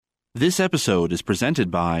This episode is presented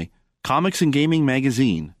by Comics and Gaming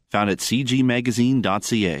Magazine, found at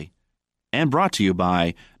cgmagazine.ca, and brought to you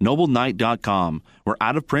by NobleKnight.com, where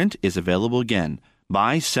Out of Print is available again.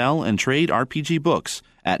 Buy, sell, and trade RPG books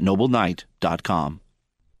at NobleKnight.com.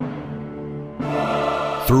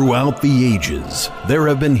 Throughout the ages, there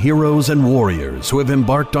have been heroes and warriors who have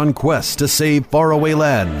embarked on quests to save faraway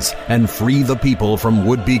lands and free the people from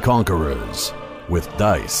would-be conquerors. With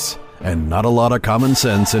dice and not a lot of common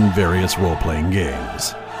sense in various role-playing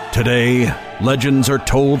games. Today, legends are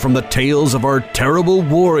told from the tales of our terrible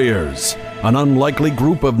warriors, an unlikely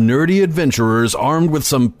group of nerdy adventurers armed with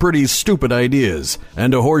some pretty stupid ideas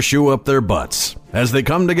and a horseshoe up their butts, as they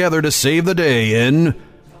come together to save the day in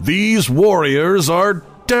These Warriors Are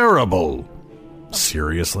Terrible.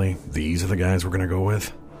 Seriously? These are the guys we're going to go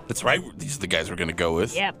with? That's right. These are the guys we're going to go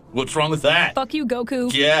with. Yep. What's wrong with that? Fuck you,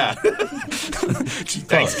 Goku. Yeah. Gee,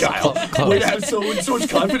 thanks, Kyle. Way to have so much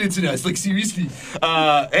confidence in us. Like, seriously.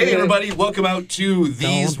 Hey, everybody. Welcome out to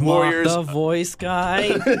These Warriors. The voice guy.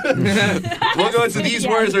 Welcome out to These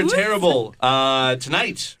Warriors Are Terrible.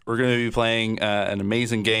 Tonight, we're going to be playing an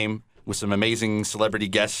amazing game with some amazing celebrity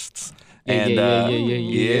guests. And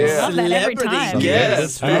Love that every time.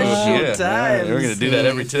 Yes, Special times. We're going to do that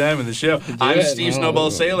every time in the show. I'm Steve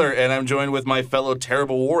Snowball Sailor, and I'm joined with my fellow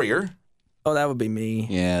terrible warrior. Oh, that would be me.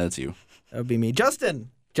 Yeah, that's you. That would be me.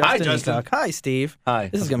 Justin. Hi, Justin. Eacock. Hi, Steve. Hi.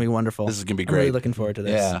 This is going to be wonderful. This is going to be I'm great. really looking forward to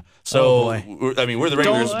this. Yeah. So, boy. we're the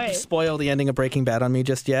regulars. Don't spoil the ending of Breaking Bad on me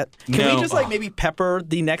just yet. Can No. we just maybe pepper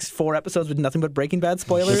the next 4 episodes with nothing but Breaking Bad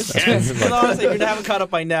spoilers? Yes. Because honestly, if you haven't caught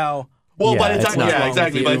up by now. Well, Yeah, by the it's time, not yeah, wrong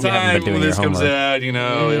exactly. with By you. the You haven't time been doing this your comes homework. out,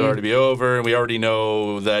 it'll already be over, and we already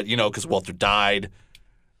know that, because Walter died.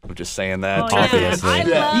 I'm just saying that. Oh, yeah. Obviously. I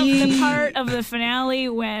love the part of the finale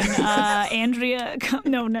when Andrea.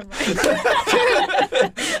 No, never mind.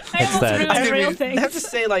 I almost that- ruined a real thing. I have to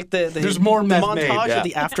say, the There's more meth montage made, yeah. of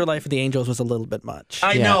the afterlife of the Angels was a little bit much.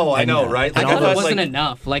 I Yeah, know, and- right? and I all thought, It wasn't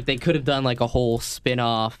enough. Like, they could have done, a whole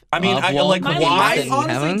spin-off. I mean, of I- Walt like, Disney why- I in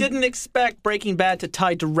honestly heaven. didn't expect Breaking Bad to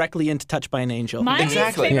tie directly into Touched by an Angel. My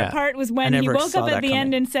Exactly. favorite Yeah. part was I when he never woke saw up that at the coming.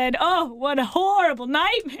 end and said, "Oh, what a horrible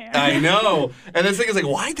nightmare." I know. And the thing is,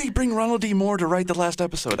 why'd they bring Ronald D. Moore to write the last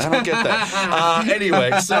episode? I don't get that.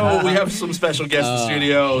 Anyway, so we have some special guests in the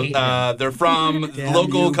studio. They're from Damn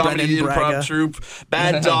local you, comedy Brennan improv Braga. troupe,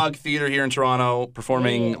 Bad Dog Theater here in Toronto,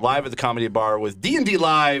 performing live at the Comedy Bar with D&D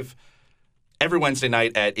Live every Wednesday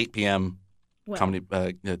night at 8 p.m. Well. Comedy,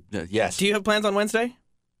 yes. Do you have plans on Wednesday?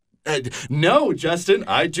 No, Justin,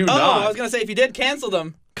 I do Oh, not. I was going to say, if you did, cancel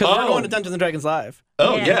them. Because we're Oh. going to Dungeons & Dragons Live.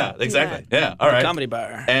 Oh, Yeah, yeah, do exactly. Yeah, all right. Comedy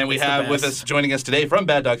Bar. And we It's the have with best. us, joining us today from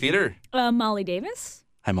Bad Dog Theater. Molly Davis.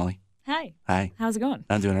 Hi, Molly. Hi. Hi. How's it going?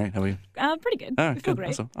 I'm doing all right. How are you? Pretty good. All I right, feel good.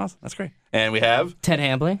 great. Awesome. That's great. And we have... Ted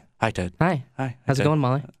Hambley. Hi, Ted. Hi. Hi. How's it Ted. going,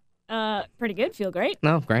 Molly? Pretty good. Feel great.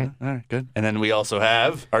 No, great. All right, good. And then we also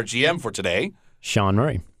have our GM for today. Sean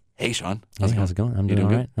Murray. Hey, Sean. Hey, how's it going? I'm You doing all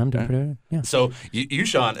doing right. I'm doing Yeah. pretty good. Yeah. So you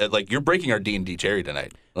Sean, you're breaking our D&D cherry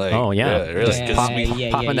tonight. Oh, yeah. Really. Yeah, 'cause yeah, we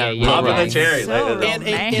yeah, popping yeah, that yeah, pop in yeah. the cherry. So In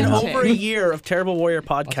romantic. over a year of Terrible Warrior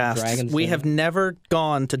podcasts, dragons we in have it. never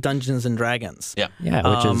gone to Dungeons & Dragons. Yeah. Yeah,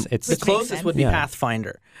 which is it's the Which makes closest sense. would be Yeah.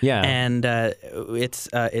 Pathfinder. Yeah. And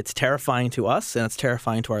it's terrifying to us, and it's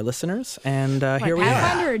terrifying to our listeners. And Like here we are.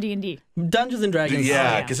 Pathfinder or D&D? Dungeons & Dragons.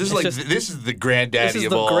 Yeah, because this is It's just- this is the granddaddy this is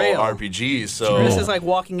of the all grail. RPGs. So This is like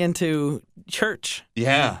walking into church.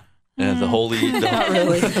 yeah, the holy. Not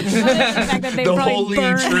really. The fact that they The probably Holy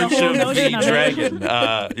burned Church the whole of the notion of it.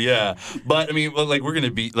 Dragon. Yeah, but I mean, we're gonna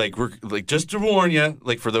be we're just to warn you,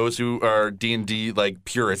 for those who are D&D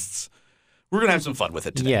purists, we're gonna have some fun with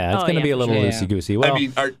it today. yeah, it's Oh, going to yeah, be a for little sure. loosey goosey. Well, I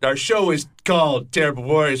mean, our show is called Terrible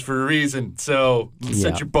Warriors for a reason, so set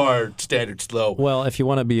Yeah. your bar standards low. well, if you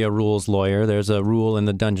want to be a rules lawyer, there's a rule in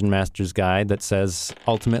the Dungeon Master's Guide that says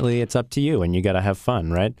ultimately it's up to you, and you got to have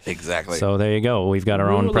fun, right? Exactly. So there you go. We've got our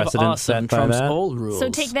Rule own of precedent awesome set by trumps that. old rules. So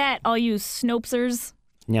take that, all you Snopesers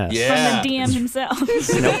Yes. Yeah. from the DM himself.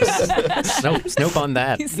 Snope on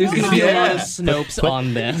that. There's going to be a lot Yeah. of Snopes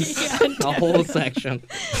on this. A whole section.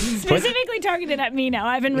 Specifically targeted at me now.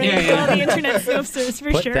 I've been reading Yeah, yeah. all the internet Snopesters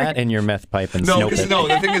for Put sure. that in your meth pipe and No, snope because it.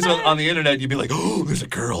 the thing is, on the internet, you'd be like, "Oh, there's a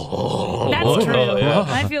girl." Oh, That's true. yeah.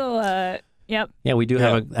 I feel, yep. Yeah, we do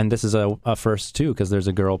have and this is a first too, because there's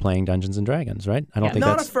a girl playing Dungeons and Dragons, right? I don't Yeah. think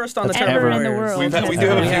Not that's a first on the that's Terrible Ever ever in the Warriors. world. We do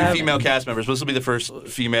have a We few have- female cast members, but this will be the first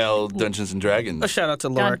female Dungeons and Dragons. A shout out to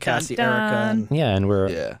Laura, Dun, dun, Cassie, dun. Erica. And Yeah, and we're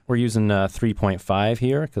Yeah. using 3.5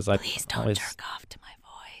 here because I Please don't always jerk off to my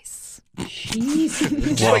voice.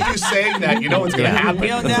 Just like you saying that, you know what's going to happen. You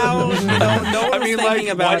know, now no I one's mean, thinking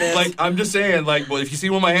about it. I'm just saying, well, if you see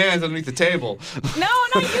one of my hands underneath the table, No,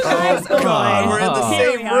 not you guys. God, we're in the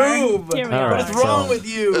Here same we are. room. move. Here we All are. right. What is wrong So- with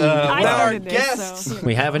you? I Now our started this, guests. so.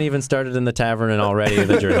 We haven't even started in the tavern, and already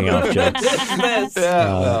the jerking off jokes.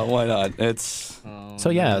 Yeah, well, why not? It's So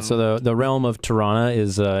yeah, so the realm of Tirana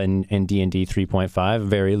is in D&D 3.5,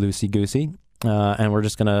 very loosey-goosey. And we're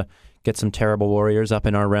just going to get some terrible warriors up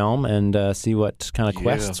in our realm and see what kind of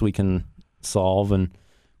quests we can solve and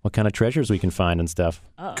what kind of treasures we can find and stuff.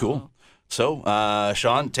 cool. So,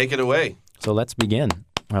 Sean, take it away. So let's begin.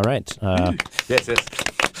 All right. Yes.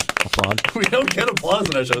 Applaud. We don't get applause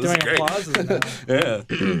on our show. This is great.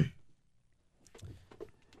 Yeah.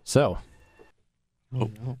 So,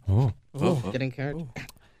 Getting character.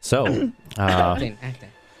 so Acting.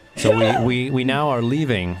 So we now are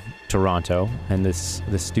leaving Toronto and this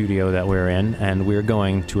studio that we're in, and we're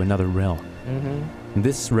going to another realm.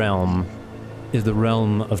 This realm is the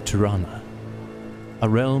realm of Tirana, a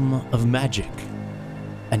realm of magic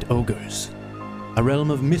and ogres, a realm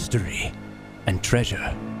of mystery and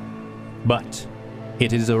treasure. But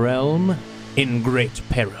it is a realm in great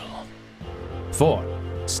peril. For,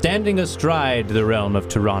 standing astride the realm of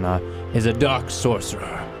Tirana is a dark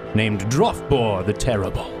sorcerer named Drofbor the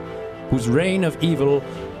Terrible, whose reign of evil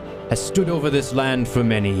has stood over this land for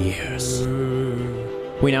many years.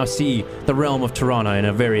 We now see the realm of Tirana in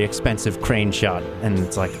a very expensive crane shot, and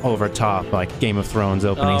it's like over top, like Game of Thrones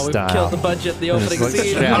opening Oh, we've style. killed the budget, the And it's opening like-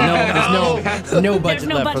 scene. yeah, there's no budget There's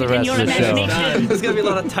no left for the budget in rest your of the show. imagination. There's gonna be a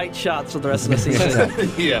lot of tight shots for the rest of the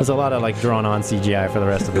season. Yeah. There's a lot of like drawn on CGI for the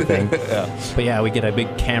rest of the thing. But yeah, we get a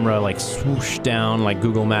big camera like swoosh down like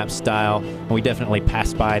Google Maps style. And we definitely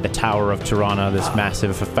pass by the Tower of Tirana, this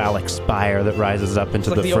massive phallic spire that rises up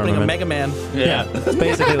into It's like the opening of firmament. Mega Man. Yeah, it's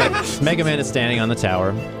basically like Mega Man is standing on the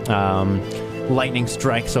tower. Lightning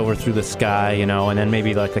strikes over through the sky, you know, and then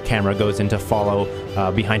maybe like the camera goes in to follow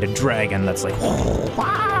behind a dragon that's like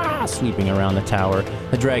sweeping around the tower.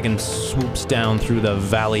 The dragon swoops down through the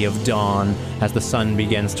Valley of Dawn as the sun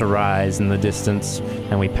begins to rise in the distance,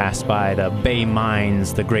 and we pass by the Bay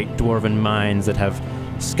Mines, the great dwarven mines that have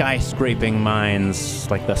skyscraping mines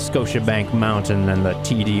like the Scotiabank Mountain and the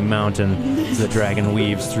TD Mountain. The dragon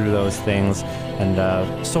weaves through those things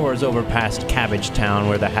and soars over past Cabbage Town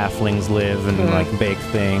where the halflings live and like bake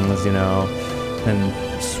things, you know,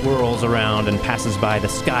 and swirls around and passes by the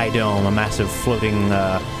Sky Dome, a massive floating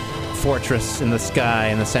fortress in the sky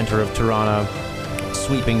in the center of Tirana,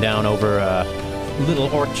 sweeping down over Little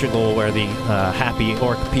Orchiggle where the happy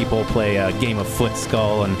orc people play a game of foot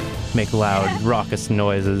skull and make loud, raucous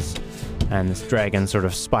noises. And this dragon sort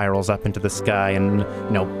of spirals up into the sky and,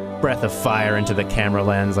 you know, breath of fire into the camera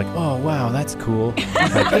lens, like, oh, wow, that's cool.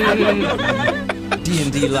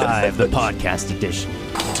 D&D Live, the podcast edition.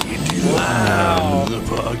 Wow. The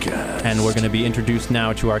podcast. And we're going to be introduced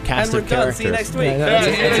now to our cast And we're of done. characters. See you next week.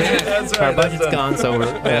 That's Our right. budget's gone, so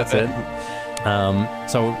that's it.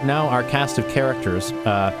 So now our cast of characters.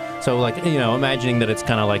 So like, you know, imagining that it's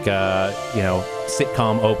kind of like a, you know,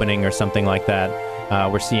 sitcom opening or something like that.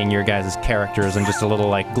 We're seeing your guys' characters and just a little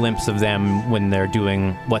like glimpse of them when they're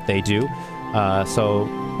doing what they do. So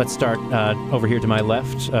let's start over here to my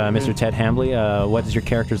left, Mr. Ted Hambley. What is your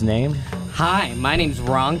character's name? Hi, my name's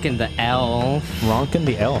Ronkin the Elf. Ronkin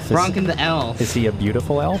the Elf. Ronkin the Elf. Is he a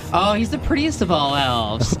beautiful elf? Oh, he's the prettiest of all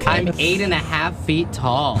elves. Okay. I'm 8.5 feet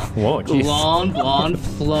tall. Whoa, jeez. Long, blonde,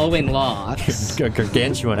 flowing locks.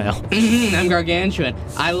 Gargantuan elf. I'm gargantuan.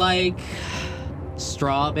 I like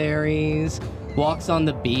strawberries. Walks on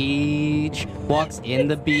the beach. Walks in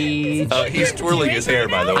the beach. He's twirling his hair,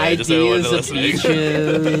 by the way. Just so everyone's Ideas of listening.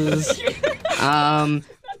 beaches.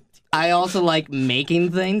 I also like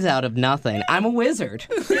making things out of nothing. I'm a wizard.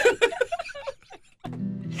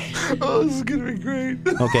 Oh, this is gonna be great.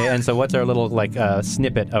 Okay, and so what's our little like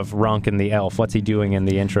snippet of Ronkin the elf? What's he doing in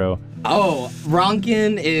the intro? Oh,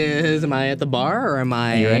 Ronkin is. Am I at the bar or am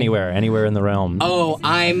I? You're anywhere in the realm. Oh,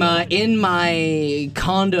 I'm in my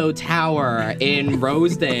condo tower in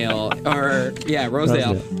Rosedale.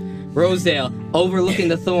 Rosedale, overlooking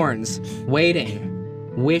the thorns,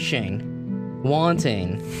 waiting, wishing,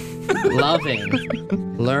 wanting, loving,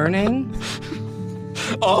 learning.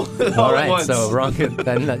 All right, once. so Ronkin.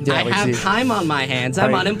 Then, yeah, I we have see. time on my hands. I'm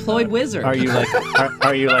Are you- unemployed wizard. Are you like?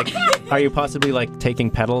 Are you possibly like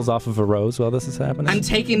taking petals off of a rose while this is happening? I'm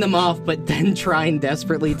taking them off, but then trying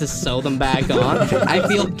desperately to sew them back on. I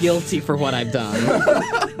feel guilty for what I've done.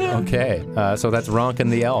 Okay, so that's Ronkin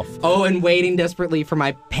the elf. Oh, and waiting desperately for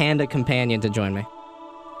my panda companion to join me.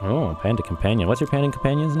 Oh, panda companion. What's your panda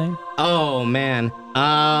companion's name? Oh, man.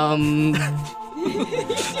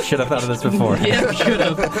 Should have thought of this before. Yeah, should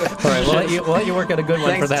have. All right, we'll let you work out a good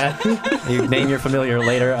one for that. You name your familiar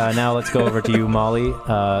later. Now let's go over to you, Molly.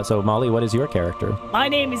 So Molly, what is your character? My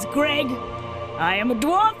name is Greg. I am a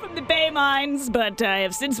dwarf from the Bay Mines, but I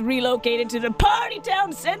have since relocated to the party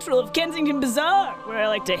town central of Kensington Bazaar, where I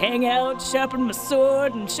like to hang out, sharpen my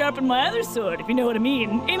sword, and sharpen my other sword, if you know what I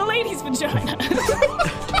mean, in a lady's vagina.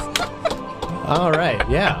 All right,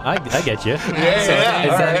 yeah, I get you. Is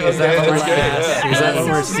that what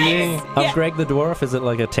we're So seeing nice. of Yeah. Greg the Dwarf? Is it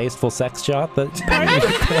like a tasteful sex shot? That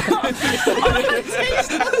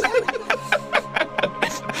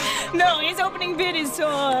No, his opening bit is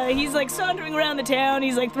he's like sauntering around the town.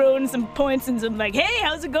 He's like throwing some points and some like, hey,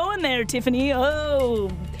 how's it going there, Tiffany? Oh,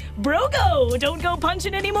 Brogo, don't go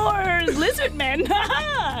punching anymore, lizard men.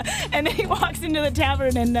 And then he walks into the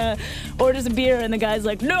tavern and orders a beer, and the guy's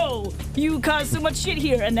like, no, you caused so much shit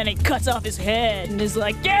here. And then he cuts off his head and is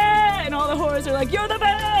like, yeah, and all the whores are like, you're the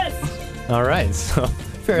best. all right, so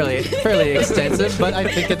fairly extensive, but I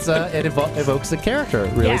think it evokes the character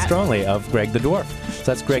really Yeah. strongly of Greg the Dwarf. So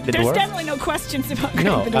that's Greg the There's Dwarf. definitely no questions about Greg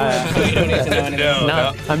No, the Dwarf. You don't need to know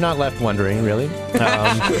anything. I'm not left wondering, really.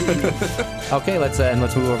 Okay, let's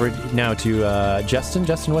move over now to Justin.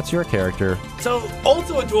 Justin, what's your character? So,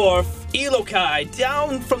 also a dwarf, Elokai,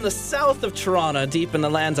 down from the south of Toronto, deep in the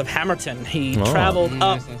lands of Hammerton. He traveled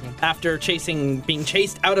up after being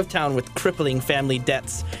chased out of town with crippling family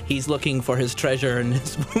debts. He's looking for his treasure and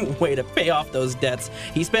his way to pay off those debts.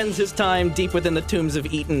 He spends his time deep within the tombs of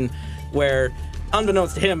Eton, where,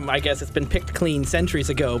 unbeknownst to him, I guess it's been picked clean centuries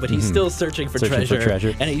ago, but he's still searching for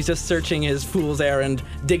treasure. And he's just searching his fool's errand,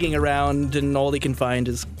 digging around, and all he can find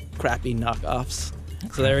is crappy knockoffs.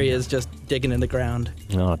 So there he is, just digging in the ground.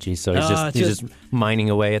 Oh, geez, so he's just mining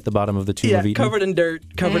away at the bottom of the tomb of Eden. Covered in dirt,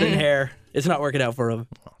 covered in hair. It's not working out for him.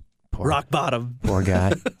 Rock bottom. Poor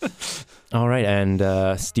guy. All right,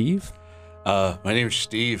 and Steve? My name is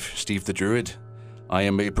Steve the Druid. I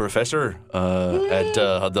am a professor at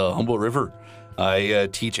the Humble River. I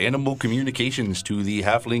teach animal communications to the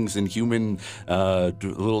halflings and human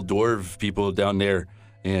little dwarf people down there.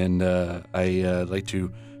 And I like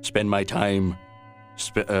to spend my time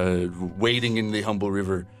wading in the Humble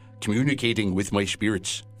River, communicating with my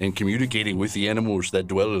spirits and communicating with the animals that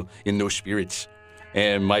dwell in those spirits.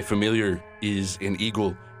 And my familiar is an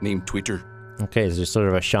eagle named Twitter. Okay, is there sort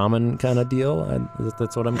of a shaman kind of deal?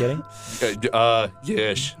 That's what I'm getting?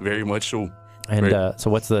 Yes, very much so. And so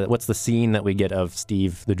what's the scene that we get of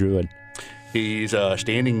Steve the Druid? He's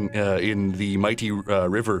standing in the mighty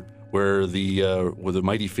river where the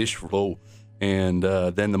mighty fish flow, and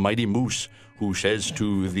then the mighty moose who says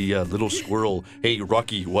to the little squirrel, "Hey,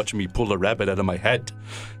 Rocky, watch me pull a rabbit out of my hat,"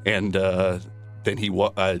 and then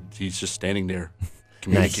he's just standing there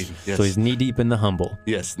communicating. Nice. Yes. So he's knee deep in the Humble,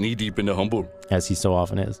 yes, knee deep in the Humble. as he so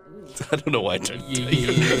often is. I don't know why I turned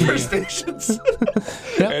to First Nations.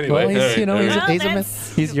 Anyway, well, he's, all right, you know, all he's, right. he's,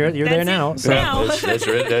 That's- you're there that's now. it. So, Now. That's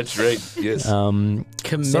right. That's right. Yes.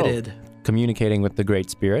 Committed. So, communicating with the Great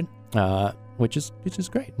Spirit, which is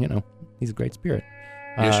great. You know, he's a great spirit.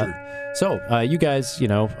 Yes, sir. So, you guys, you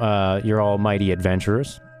know, you're all mighty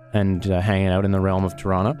adventurers and hanging out in the realm of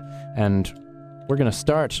Toronto, and we're going to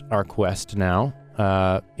start our quest now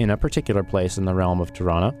in a particular place in the realm of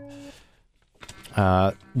Toronto.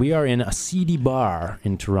 We are in a seedy bar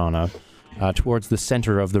in Toronto, towards the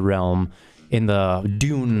center of the realm, in the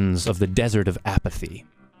dunes of the Desert of Apathy.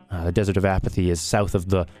 The Desert of Apathy is south of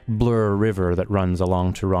the Blur River that runs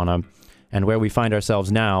along Toronto, and where we find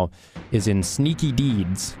ourselves now is in Sneaky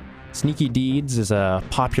Deeds. Sneaky Deeds is a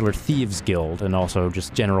popular thieves guild and also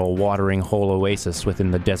just general watering hole oasis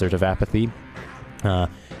within the Desert of Apathy.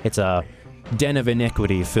 It's a den of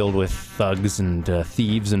iniquity filled with thugs and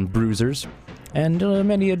thieves and bruisers, and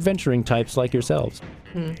many adventuring types like yourselves,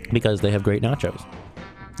 because they have great nachos.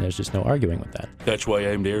 There's just no arguing with that. That's why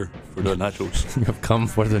I'm there for the nachos. You have come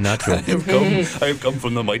for the nachos. I have come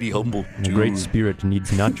from the mighty Humble. The great spirit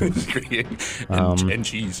needs nachos. and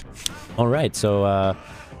cheese. All right, so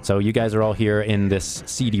you guys are all here in this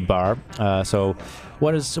seedy bar. So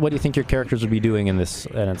what do you think your characters would be doing in this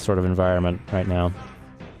sort of environment right now?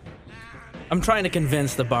 I'm trying to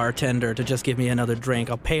convince the bartender to just give me another drink.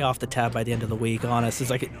 I'll pay off the tab by the end of the week. Honest, it's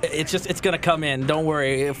like it's gonna come in. Don't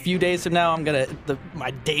worry. A few days from now,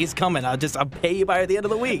 my day's coming. I'll pay you by the end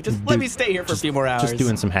of the week. Just let me stay here for a few more hours. Just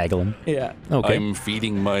doing some haggling. Yeah. Okay. I'm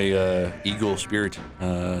feeding my eagle spirit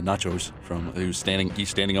nachos from he's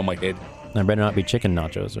standing on my head. There better not be chicken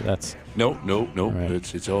nachos, or that's No.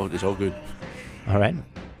 right. It's all good. all right.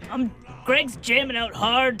 Greg's jamming out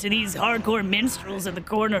hard to these hardcore minstrels at the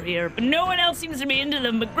corner here, but no one else seems to be into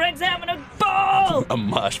them, but Greg's having a ball! A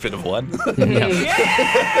mosh pit of one.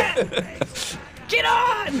 Yeah! Get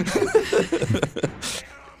on!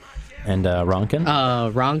 And Ronkin?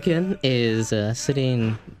 Ronkin is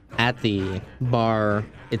sitting at the bar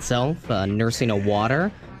itself, nursing a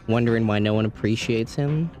water, wondering why no one appreciates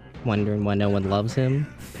him, wondering why no one loves him,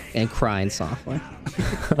 and crying softly.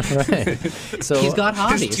 Right. So He's got His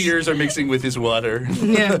hobbies. tears are mixing with his water.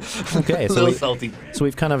 Yeah. okay, A so little salty.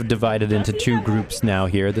 we've kind of divided into two groups now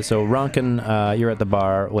here. So Ronkin, you're at the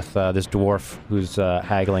bar with this dwarf who's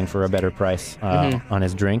haggling for a better price on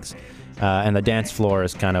his drinks. And the dance floor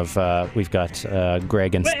is kind of, we've got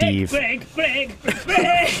Greg and Steve. Greg.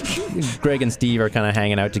 Greg and Steve are kind of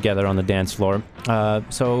hanging out together on the dance floor.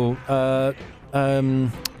 What's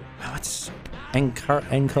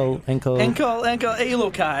Enkel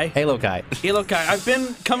Alokai. Alokai. Alokai, I've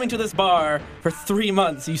been coming to this bar for 3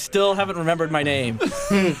 months. You still haven't remembered my name.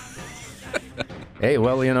 Hey,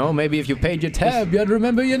 well, you know, maybe if you paid your tab, you'd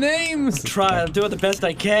remember your names. Try, I'll do it the best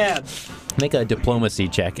I can. Make a diplomacy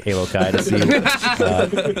check, Alokai, to see.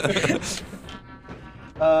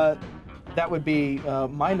 That would be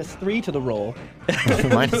 -3 to the roll.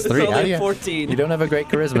 Minus 3. It's How do only you? 14. You don't have a great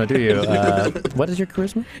charisma, do you? What is your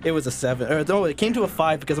charisma? It was a 7. Or, no, it came to a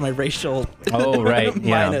 5 because of my racial Oh, right.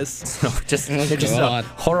 Yeah. minus. So just a God.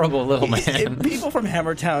 horrible little man. People from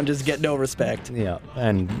Hammertown just get no respect. Yeah,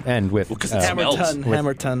 and with 'cause it's smells.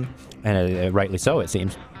 Hammerton. and rightly so, it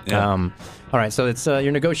seems. Yeah. All right, so it's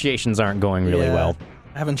your negotiations aren't going really Yeah. well.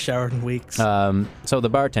 I haven't showered in weeks. So the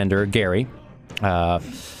bartender, Gary,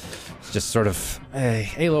 just sort of,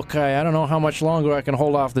 hey, look, I don't know how much longer I can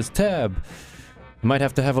hold off this tab. I might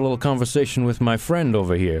have to have a little conversation with my friend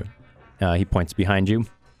over here. He points behind you.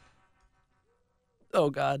 Oh,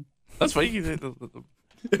 God. That's why Everything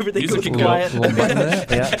Music goes can go. quiet. Little button there,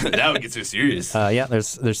 yeah. now it gets so serious. Yeah,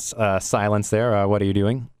 there's silence there. What are you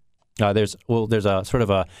doing? There's a sort of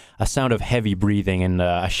a sound of heavy breathing, and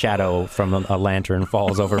a shadow from a lantern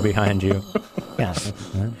falls over behind you. Yeah.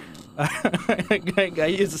 I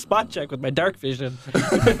use a spot check with my dark vision.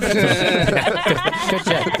 Good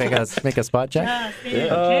check. Make a spot check.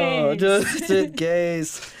 Oh, just in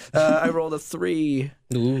case. I rolled a 3.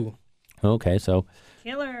 Ooh. Okay, so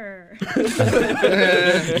Killer.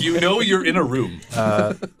 You know you're in a room.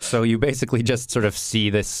 so you basically just sort of see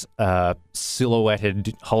this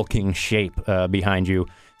silhouetted hulking shape behind you,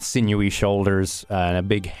 sinewy shoulders, and a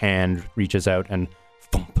big hand reaches out and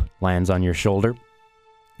thump, lands on your shoulder.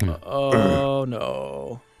 Oh,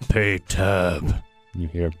 no. Pay tab. You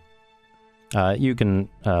hear. You can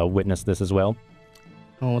witness this as well.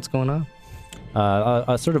 Oh, what's going on?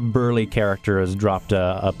 A sort of burly character has dropped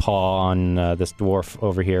a paw on this dwarf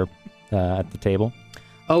over here at the table.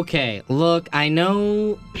 Okay, look, I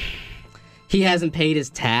know he hasn't paid his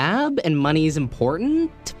tab and money is important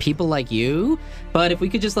to people like you, but if we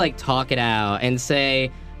could just like talk it out and say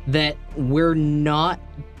that we're not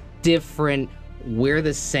different, we're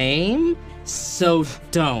the same, so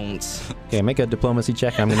don't. Okay, make a diplomacy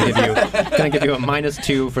check. I'm gonna give you a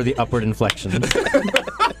 -2 for the upward inflection.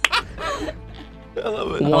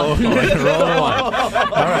 One. Roll a 1. All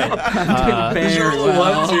right. Did you roll a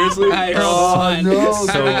 1? Seriously? I rolled one.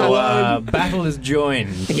 So battle is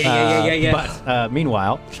joined. Yeah. But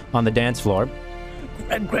meanwhile, on the dance floor,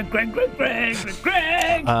 Greg.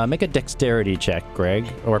 make a dexterity check, Greg,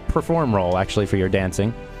 or perform roll actually for your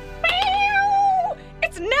dancing.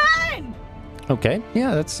 It's 9. Okay,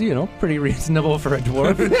 yeah, that's pretty reasonable for a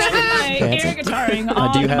dwarf. My air Dancing. guitaring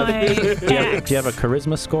on do you have my do you axe. have a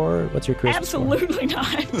charisma score? What's your charisma score? Absolutely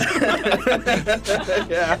not.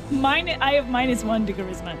 I have -1 to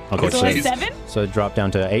charisma. Okay, so so a it's- 7? So drop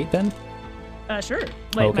down to 8 then? Sure.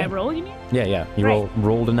 Like Okay. my roll, you mean? Yeah. You Right.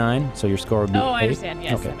 rolled a 9, so your score would be 8. Oh, I understand.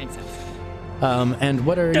 Yes, Okay. that makes sense. And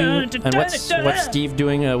what are you? Dun, dun, And dun, what's dun, what's dun. Steve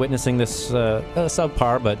doing? Witnessing this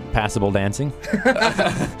subpar but passable dancing.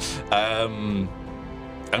 I'm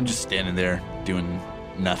just standing there doing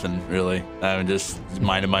nothing really. I'm just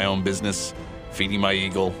minding my own business, feeding my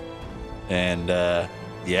eagle, and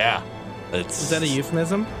yeah, it's. Is that a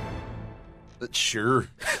euphemism? Sure.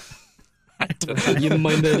 You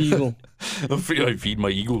mind that eagle. I feed my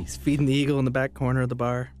eagle. He's feeding the eagle in the back corner of the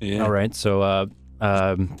bar. Yeah. All right, so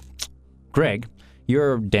Greg,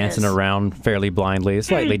 you're dancing Yes. around fairly blindly,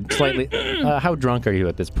 slightly. How drunk are you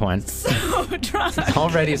at this point? So drunk.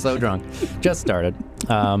 Already so drunk. Just started.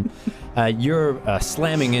 You're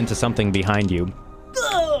slamming into something behind you.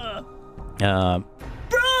 Ugh. Bro,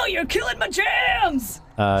 you're killing my jams.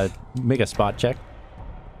 Make a spot check.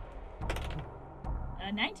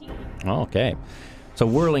 19. Oh, okay. So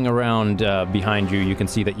whirling around behind you, you can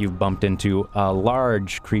see that you've bumped into a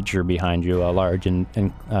large creature behind you, a large in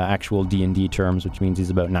actual D&D terms, which means he's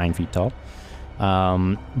about 9 feet tall.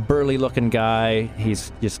 Burly-looking guy.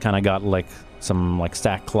 He's just kind of got like some like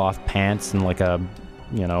sackcloth pants and like a,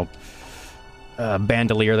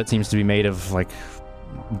 bandolier that seems to be made of like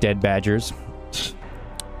dead badgers.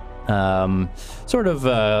 Sort of,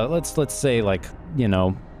 let's say like,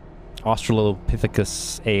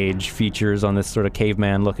 Australopithecus age features on this sort of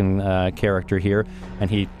caveman-looking character here, and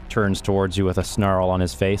he turns towards you with a snarl on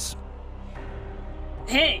his face.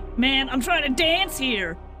 Hey, man, I'm trying to dance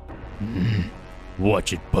here.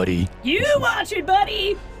 Watch it, buddy. You watch it,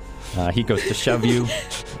 buddy. He goes to shove you.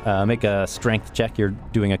 Make a strength check. You're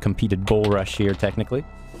doing a competed bull rush here, technically.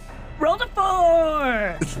 Rolled a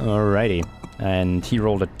 4. Alrighty. And he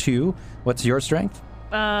rolled a 2. What's your strength?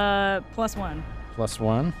 +1.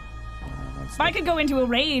 +1. I could go into a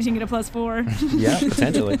rage and get a +4. Yeah,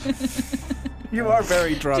 potentially. You are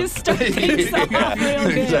very drunk. Just start things off real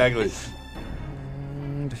good. Exactly.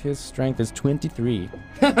 And his strength is 23.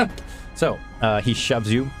 So, he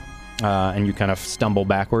shoves you, and you kind of stumble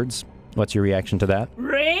backwards. What's your reaction to that?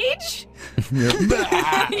 Rage? Yeah,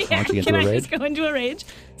 Can into a I rage? just go into a rage?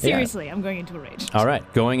 Seriously, I'm going into a rage. All right,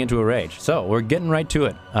 going into a rage. So, we're getting right to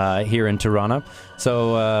it here in Tirana.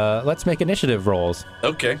 So, let's make initiative rolls.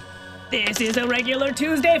 Okay. This is a regular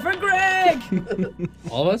Tuesday for Greg!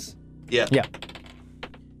 All of us? Yeah. Yeah.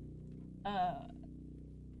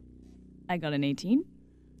 I got an 18.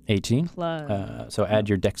 18. Plus So, add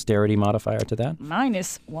your dexterity modifier to that.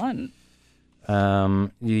 -1.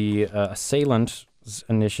 The assailant's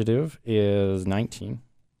initiative is 19.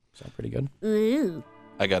 So, pretty good. Ooh.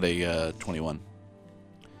 I got a 21.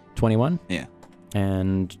 21. Yeah.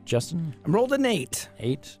 And Justin? I rolled an 8.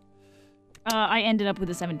 8. I ended up with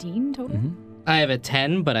a 17 total. I have a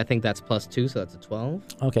 10, but I think that's +2, so that's a 12.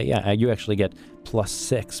 Okay, yeah, you actually get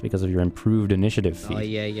 +6 because of your improved initiative feat. Oh,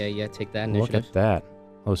 yeah. Take that Look initiative. at that.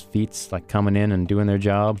 Those feats, like, coming in and doing their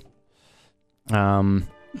job.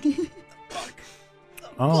 Alrighty.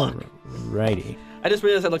 I just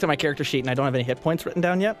realized I looked at my character sheet and I don't have any hit points written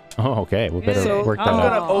down yet. Oh, okay. We better So work that I'm out.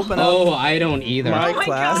 going to open up Oh, I don't either. my Oh my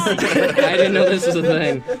class. God. I didn't know this was a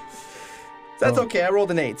thing. That's okay. I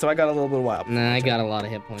rolled an 8, so I got a little bit of wild. Nah, I got a lot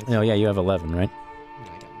of hit points. Oh, yeah, you have 11, right?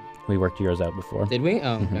 We worked yours out before. Did we?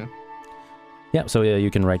 Oh, okay. Yeah, so yeah,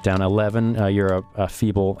 you can write down 11. You're a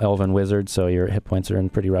feeble elven wizard, so your hit points are in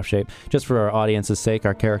pretty rough shape. Just for our audience's sake,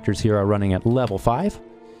 our characters here are running at level 5.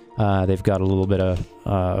 They've got a little bit of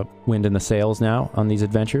wind in the sails now on these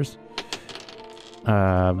adventures.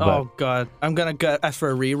 But Oh, God. I'm going to ask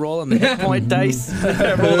for a reroll on the hit point dice.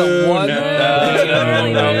 I rolled a 1.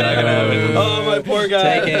 Oh, my poor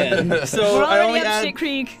guy. Take it. So We're I already only up add... shit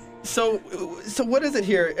creek. So what is it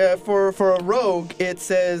here? For a rogue, it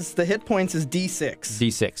says the hit points is D6.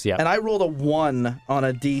 D6, yeah. And I rolled a 1 on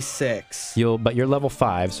a D6. But you're level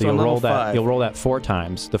 5, so So I'm you'll roll level that. 5. You'll roll that 4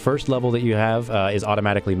 times. The first level that you have is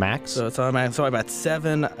automatically max. So it's automatic. So I'm at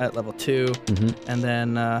 7 at level 2. And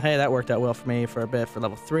then, hey, that worked out well for me for a bit for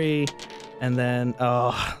level 3. And then,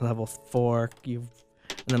 level 4. And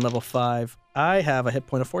then level 5. I have a hit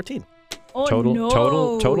point of 14. Oh, total,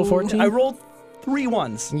 no. total 14. I rolled 3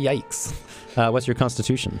 1s. Yikes! What's your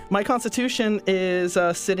constitution? My constitution is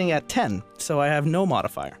sitting at 10, so I have no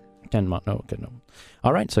modifier. 10. No, okay, no.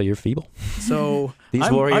 All right, so you're feeble. So These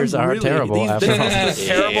warriors are terrible after all.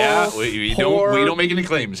 Terrible, Yeah, we poor, don't make any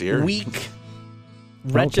claims here. weak,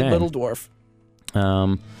 wretched Okay. little dwarf.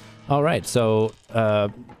 All right, so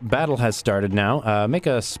battle has started now. Make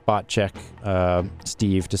a spot check,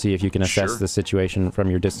 Steve, to see if you can assess Sure. the situation from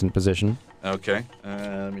your distant position. Okay.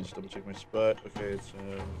 Let me just double check my spot. Okay, it's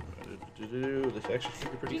this actually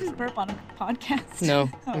should be pretty Did you just good. burp on a podcast? No,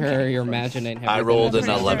 Okay. you're imagining. I rolled an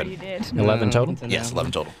Pretty sure 11. you did. 11 total? Yes,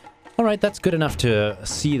 11 total. All right, that's good enough to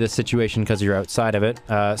see the situation because you're outside of it.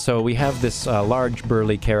 So we have this large,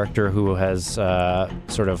 burly character who has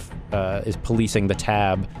is policing the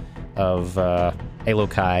tab of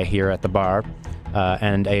Elokai here at the bar,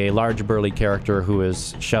 and a large, burly character who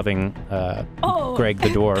is shoving Oh, Greg the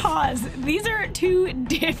dwarf. Pause. These are 2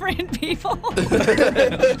 different people.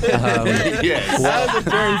 Yes. As it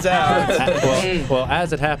turns out, Well,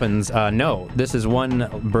 as it happens, no. This is one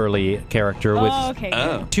burly character with Oh, okay.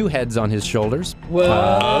 Oh. 2 heads on his shoulders.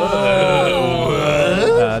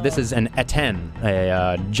 This is an Aten,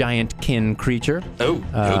 a giant kin creature. Oh,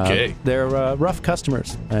 okay. They're rough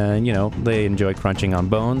customers. They enjoy crunching on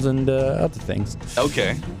bones and other things.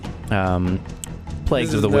 Okay.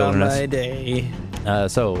 Plagues of the This is not wilderness. my day.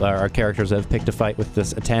 So our characters have picked a fight with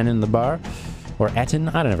this Aten in the bar. Or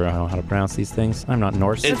Etten. I don't ever know how to pronounce these things. I'm not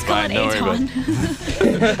Norse. It's Call fine. it Don't worry about Aton.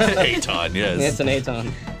 it. Aton, yes. It's an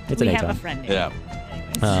Aton. It's We an have a Aton. friend named Yeah.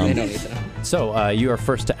 They don't need to know. So you are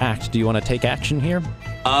first to act. Do you want to take action here?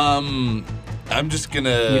 I'm just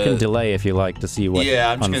gonna. You can delay if you like to see what. Yeah,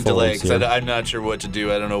 I'm just gonna delay unfolds because here. I'm not sure what to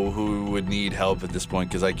do. I don't know who would need help at this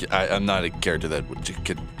point because I'm not a character that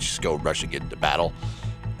could just go rushing into battle.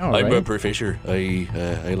 All I'm a right. professor.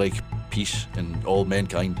 I like peace and all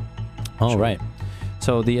mankind. All right.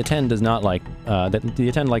 So the Attend does not like the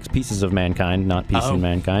Attend likes pieces of mankind, not peace Oh. in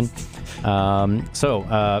mankind.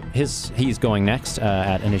 He's going next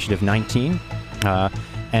at initiative 19,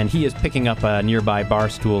 and he is picking up a nearby bar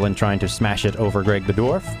stool and trying to smash it over Greg the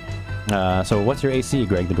Dwarf. So what's your AC,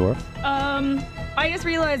 Greg the Dwarf? I just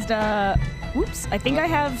realized, whoops, I think I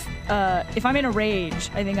have, if I'm in a rage,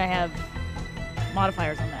 I think I have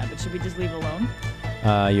modifiers on that, but should we just leave it alone?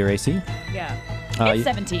 Your AC? Yeah. Uh, It's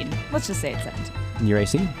 17. Let's just say it's 17. Your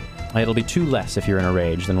AC? It'll be 2 less if you're in a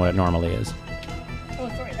rage than what it normally is. Oh,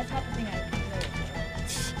 sorry, that's not the thing I wrote.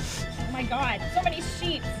 Oh my god, so many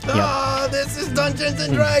sheets. Oh, this is Dungeons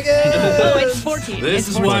and Dragons. Oh, it's 14. This It's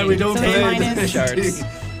is why 14. we don't So it's play minus- Charts.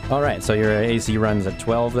 All right, so your AC runs at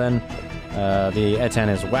 12 then. The Etan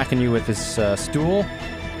is whacking you with his stool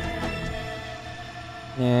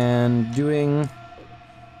and doing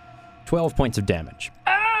 12 points of damage.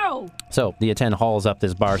 Ow! So the Etan hauls up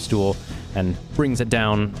this bar stool and brings it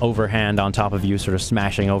down overhand on top of you, sort of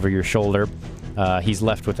smashing over your shoulder. He's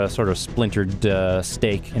left with a sort of splintered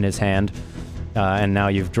stake in his hand. And now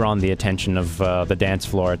you've drawn the attention of the dance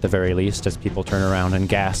floor at the very least as people turn around and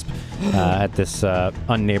gasp at this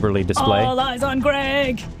unneighborly display. All eyes on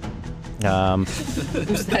Greg!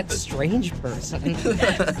 Who's that strange person?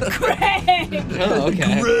 Greg! Oh,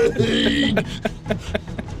 okay.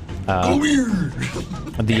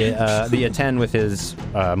 The Aten with his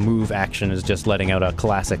move action is just letting out a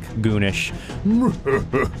classic goonish.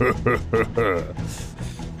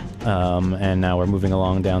 And now we're moving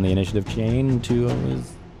along down the initiative chain to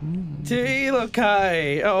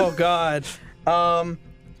Ilokai. Oh God.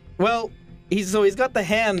 Well, he's got the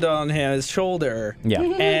hand on his shoulder. yeah.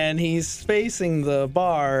 And he's facing the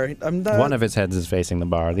bar. I'm not. One of his heads is facing the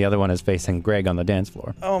bar. The other one is facing Greg on the dance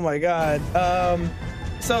floor. Oh my God.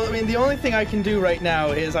 So I mean, the only thing I can do right now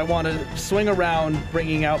is I want to swing around,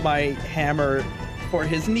 bringing out my hammer for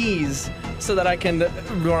his knees, so that I can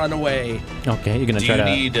run away. Okay, you're gonna Do try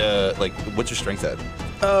you to. need what's your strength at?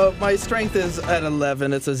 My strength is at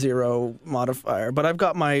 11. It's a 0 modifier, but I've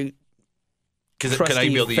got my Can I trusty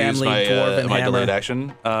be able to use family my dwarven my hammer. delayed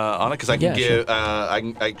action on it? Because I can Yeah, give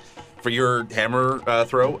I for your hammer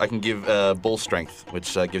throw, I can give bull strength,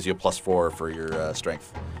 which gives you a +4 for your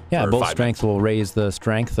strength. Yeah, for both 5 strength will raise the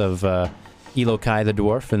strength of Ilokai the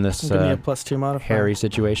dwarf in this Give me a +2 modifier. hairy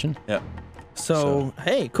situation. Yeah. So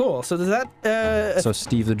hey, cool. So does that So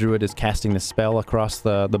Steve the druid is casting the spell across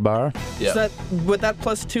the bar. Yeah. is that with that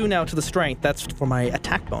 +2 now to the strength? That's for my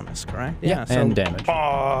attack bonus, correct? Yeah, So, and damage.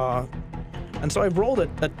 Aw. And so I rolled a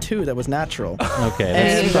 2 that was natural. Okay,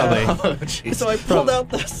 that's And, probably So I pulled out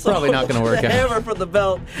the probably not gonna work the out. hammer from the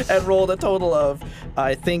belt and rolled a total of,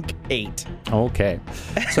 I think, 8. okay.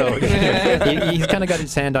 So he's kind of got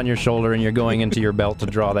his hand on your shoulder, and you're going into your belt to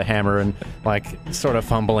draw the hammer, and like sort of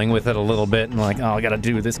fumbling with it a little bit, and like, oh, I gotta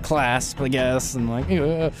do this clasp, I guess, and like,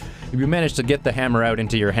 you managed to get the hammer out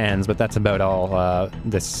into your hands, but that's about all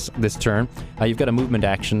this turn. You've got a movement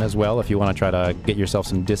action as well if you want to try to get yourself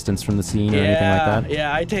some distance from the scene or anything like that.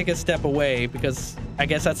 Yeah, I take a step away because I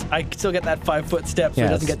guess I still get that 5-foot step, so Yes.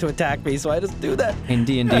 he doesn't get to attack me. So I just do that. In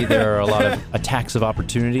D&D, there are a lot of attacks of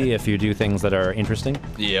opportunity if you do things that are interesting.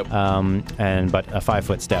 Yep. But a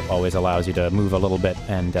 5-foot step always allows you to move a little bit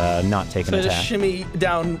and not take So an I just attack. shimmy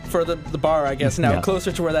down for the bar, I guess, now Yeah.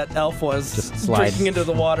 closer to where that elf was, Just slide. drinking into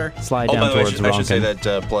the water. Slide Oh, down by the way, towards I should say Ronkin.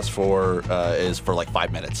 that +4 is for like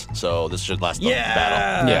 5 minutes, so this should last the Yeah.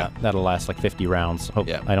 battle. Yeah, that'll last like 50 rounds. Hope,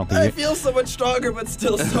 Yeah. I don't I think feel so much stronger, but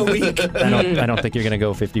still so weak. I don't think you're gonna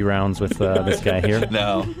go 50 rounds with this guy here.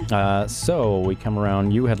 No. So we come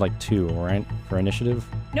around. You had like 2, right, for initiative?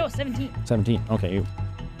 No, 17. 17. Okay, you.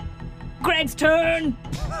 Greg's turn!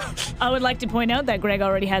 I would like to point out that Greg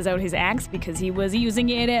already has out his axe because he was using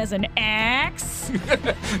it as an axe.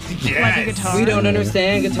 Like a guitar. We don't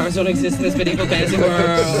understand. Guitars don't exist in this medieval fantasy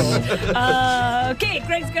world. Okay,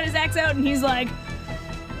 Greg's got his axe out and he's like,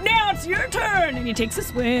 now it's your turn! And he takes a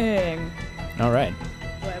swing. All right.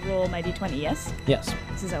 Do I roll my d20? Yes? Yes.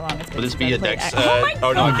 This is how long it's been. Will this since be I've a played dex? axe. Oh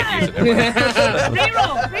my no, I can't use it. Never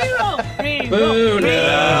mind. Reroll! Boo, no.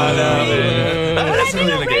 That's I'm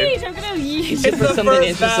really in the a game. rage! I'm gonna use It's For the something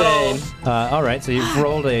first battle. interesting. All right. So you've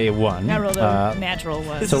rolled a 1. I rolled a natural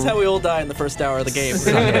one. This is how we all die in the first hour of the game.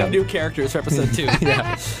 We're gonna have new characters for episode 2.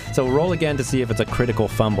 So roll again to see if it's a critical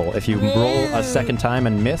fumble. If you roll a second time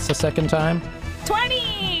and miss a second time,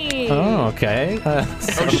 20! Oh, okay.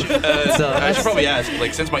 I should probably ask,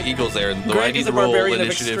 like, since my eagle's there, do I Greg need is to a roll barbarian of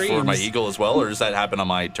initiative for my extremes. eagle as well, or does that happen on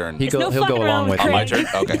my turn? He'll No go fucking along around with On you. my Craig.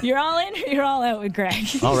 turn? Okay. You're all in or you're all out with Greg?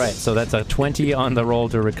 All right, so that's a 20 on the roll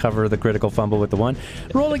to recover the critical fumble with the 1.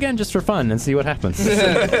 Roll again just for fun and see what happens.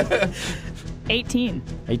 18.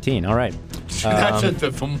 18, all right. That's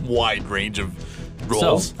a wide range of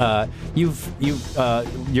rolls. So,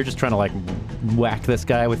 you're just trying to, like, whack this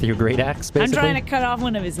guy with your great axe, basically? I'm trying to cut off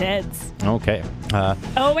one of his heads. Okay.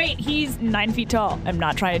 Oh, wait, he's 9 feet tall. I'm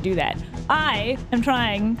not trying to do that. I am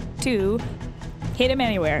trying to hit him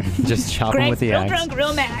anywhere. Just chop him Greg's with the real axe. drunk,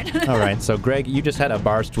 real mad. All right, so Greg, you just had a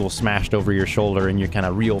bar stool smashed over your shoulder, and you kind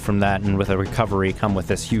of reel from that, and with a recovery, come with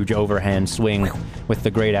this huge overhand swing with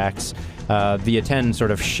the great axe. The Aten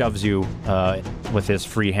sort of shoves you with his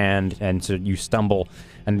free hand, and so you stumble,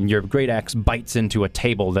 and your great axe bites into a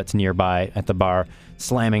table that's nearby at the bar,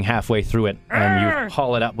 slamming halfway through it, and you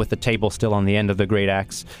haul it up with the table still on the end of the great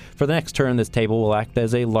axe. For the next turn, this table will act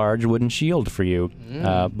as a large wooden shield for you,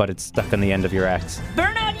 but it's stuck on the end of your axe.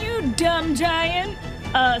 Burn on you, dumb giant.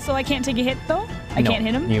 So I can't take a hit, though? I No, can't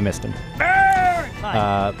hit him? You missed him. Burn!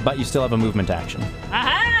 Fine. But you still have a movement action.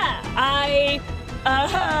 Aha!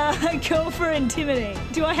 I go for intimidate.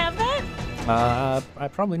 Do I have that?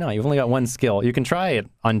 Probably not. You've only got 1 skill. You can try it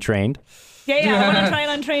untrained. Yeah, I want to try it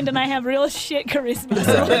untrained, and I have real shit charisma,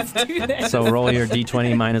 so let's do this. So roll your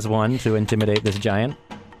d20 minus 1 to intimidate this giant.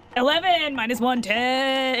 11 minus 1,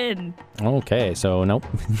 10. Okay, so nope.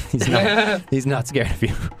 He's not scared of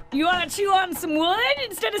you. You want to chew on some wood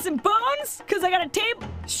instead of some bones? Because I got a table.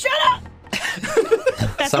 Shut up!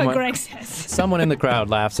 That's Someone- what Greg says. Someone in the crowd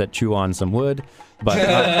laughs at chew on some wood, but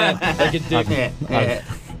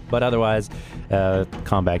but otherwise,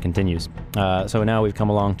 combat continues. So now we've come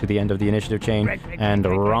along to the end of the initiative chain, and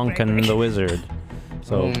Ronkin the wizard.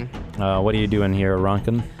 So, what are you doing here,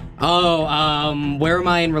 Ronkin? Oh, where am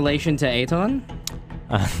I in relation to Aton?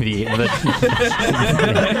 The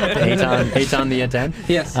Aton the Aten?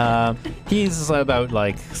 Yes. He's about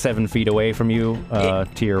like 7 feet away from you,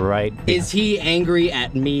 to your right. Is he angry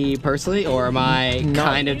at me personally, or am I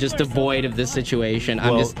kind of just devoid of this situation? I'm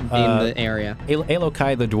Well, just in the area.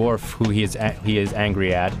 Elokai the dwarf, who he is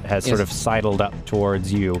angry at, has sort of sidled up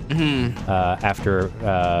towards you after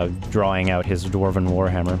drawing out his dwarven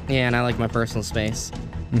warhammer. Yeah, and I like my personal space.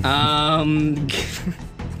 So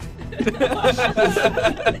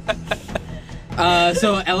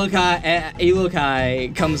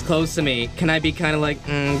Elokai comes close to me. Can I be kind of like,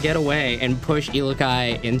 get away, and push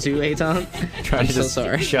Elokai into Aton? I'm so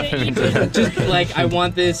sorry. Shove him into Just like, I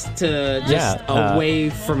want this to just away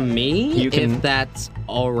from me, if that's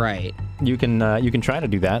all right. You can try to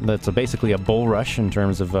do that. That's basically a bull rush in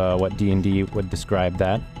terms of what D&D would describe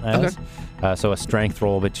that as. Okay. So a strength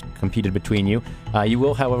roll competed between you. You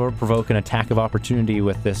will, however, provoke an attack of opportunity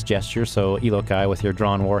with this gesture. So Elokai, with your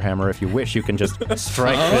drawn warhammer, if you wish, you can just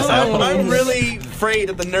strike this out. I'm really frayed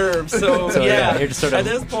at the nerves, so yeah. You're just sort of at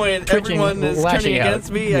this point, twitching, everyone is lashing turning out.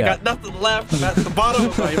 against me. Yeah. I got nothing left. I'm at the bottom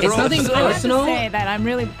of my rope. It's nothing I have to personal. say that I'm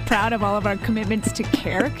really proud of all of our commitments to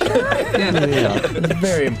character. Yeah, it's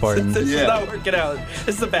very important. This is not working out.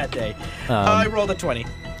 This is a bad day. I rolled a 20.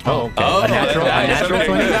 Oh, okay. A natural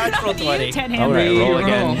 20? Natural 20. You 10 All right, roll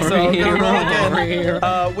again. So I'm gonna roll Reroll.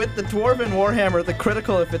 again. With the Dwarven Warhammer, the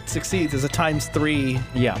critical, if it succeeds, is a ×3.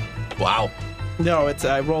 Yeah. Wow. No,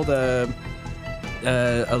 I rolled a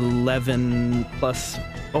 11 plus.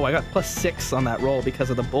 Oh, I got +6 on that roll because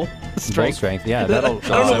of the bull Bull strength. strength. Yeah, that'll. I don't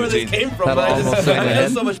know where this 17. came from, That'll but almost it certainly has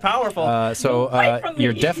hit. so much powerful. So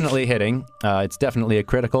you're definitely hitting. It's definitely a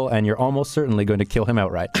critical, and you're almost certainly going to kill him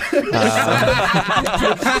outright.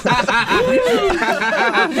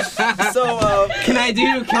 So, Can I do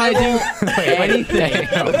anything?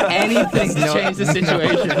 Anything to change the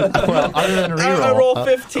situation. Well, other than reroll. I roll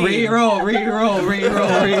 15. Reroll.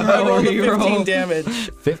 I rolled a 15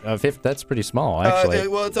 damage. Fifth, that's pretty small, actually.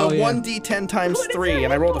 Well, it's a 1d10 ×3,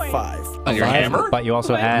 and I rolled a 5. On your hammer? But you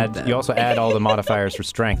also add all the modifiers for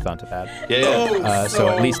strength onto that. Yeah. So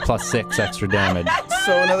at least +6 extra damage.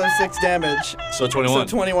 So another 6 damage. So 21.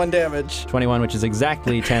 So 21 damage. 21, which is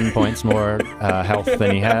exactly 10 points more health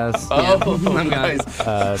than he has. Oh, I'm gone.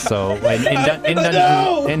 So in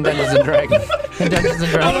Dungeons and Dragons, He's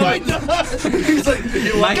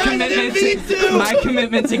like, My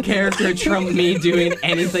commitment to character trumped me doing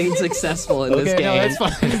anything successful in this okay, no, game. that's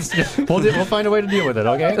fine. We'll find a way to deal with it.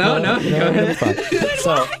 Okay? No, go ahead. It's fine.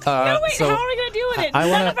 So, No, wait, how are we going to deal with it? I None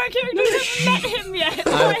wanna- of our characters have met him yet.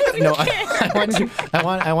 Why do we care?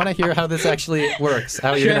 I want to hear how this actually works.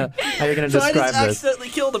 How you're gonna So I describe just this? accidentally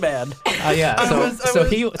killed a man. Yeah. So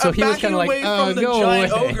he was kind of like, away from the go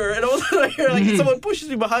giant away. ogre, and all of a sudden I hear like someone pushes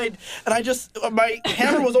me behind, and I just my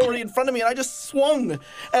hammer was already in front of me, and I just swung, and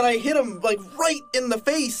I hit him like right in the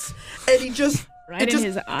face, and he just. Right in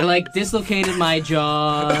his eye. Like dislocated my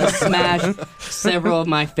jaw, smashed several of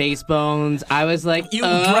my face bones. I was like, You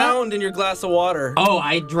drowned in your glass of water. Oh,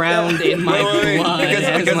 I drowned in my blood.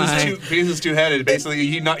 Because it's two-handed. Basically,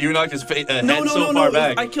 you knocked his head No, so far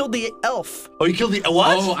back. I killed the elf. Oh, you killed the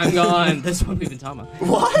what? Oh, I'm gone. That's what we've been talking about.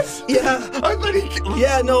 What? Yeah. I thought he killed.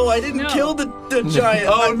 Yeah, no, I didn't kill the giant.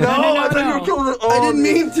 Oh no! I thought you no. were killing the. I didn't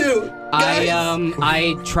mean to. Guys.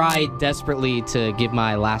 I tried desperately to give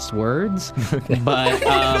my last words, but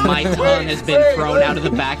my tongue has been thrown out of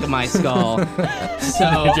the back of my skull, so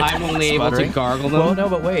I'm only able to Sputtering? gargle them. Well, no,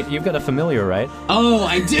 but wait, you've got a familiar, right? Oh,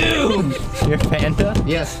 I do. Your panda.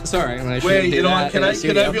 Yes. Sorry. I shouldn't Wait, do you know that what? Can in I a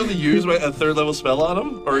studio. be able to use a third level spell on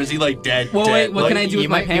him, or is he like dead? Well, dead? wait, what can I do with you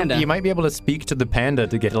my might, panda? You might be able to speak to the panda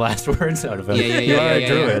to get last words out of him. Yeah, You are a yeah.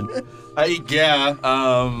 druid.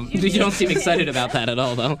 You don't seem excited about that at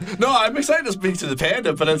all, though. No, I'm excited to speak to the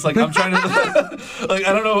panda, but it's like I'm trying to, like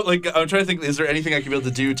I don't know, like I'm trying to think. Is there anything I can be able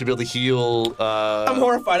to do to be able to heal? I'm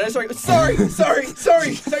horrified. I'm sorry.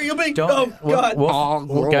 You'll be. Don't,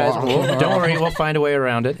 Oh God. Don't worry, we'll find a way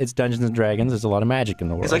around it. It's Dungeons and Dragons. There's a lot of magic in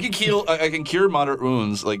the world. Because I can cure moderate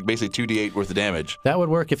wounds, like basically 2d8 worth of damage. That would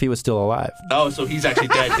work if he was still alive. Oh, so he's actually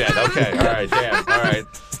dead. Okay, all right, damn, all right.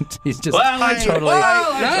 He's just totally.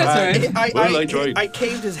 I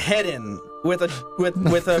caved his head in with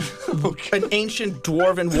an ancient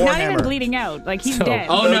dwarven Not even warhammer. bleeding out. Like he's So- dead.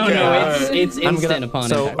 Oh no, Okay, no, alright. it's instant upon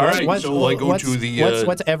So, impact. All right, what's- so I go what's- to the,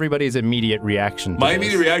 What's everybody's immediate reaction? To My this?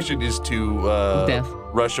 immediate reaction is to Death.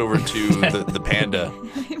 rush over to the panda.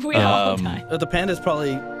 We all die. The panda's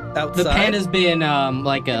probably outside. The panda's been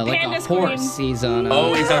like a Panda's horse. queen. He's on.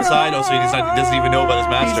 Oh, he's outside. Oh, so he doesn't even know about his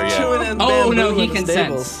master He's yet. chewing in Oh bamboo no, he in the can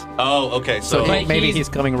stables. sense. Oh, okay. So, But Maybe he's- he's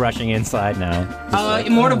coming rushing inside now.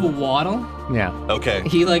 More of a waddle. Yeah. okay.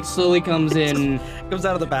 He like slowly comes in. Comes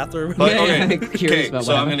out of the bathroom. But, Yeah, okay. curious Okay. about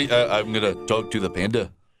So what I'm gonna talk to the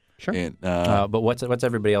panda. Sure. And, But what's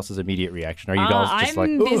everybody else's immediate reaction? Are you guys just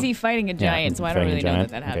I'm like busy fighting a giant, so I don't fighting a really know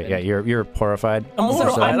giant? that that Okay, happened. yeah, you're horrified. I'm Also,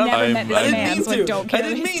 horrified. I've never met I this didn't man, mean so I to. don't care. I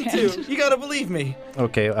didn't mean to. You gotta believe me.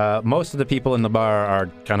 Okay, most of the people in the bar are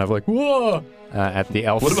kind of like, whoa, at the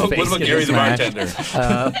elf what about face getting Gary the smashed.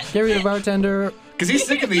 bartender? Gary the bartender. Because he's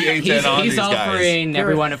sick of the A10 on He's these guys. offering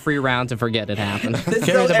everyone a free round to forget it happened. This is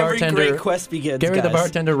Gary how the every bartender- great quest begins, Gary the guys.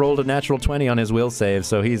 bartender rolled a natural 20 on his will save,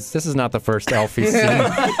 so this is not the first elf he's seen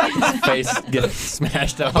his face get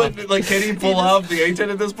smashed off. But like, can he pull off the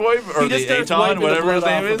A10 at this point, or He the just starts Aton, wiping the whatever his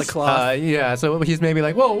blood name off with is? the cloth. Yeah, so he's maybe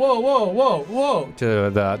like, whoa, whoa, whoa, whoa, whoa,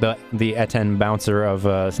 to the Eten bouncer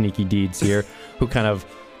of Sneaky Deeds here, who kind of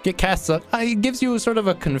casts he gives you sort of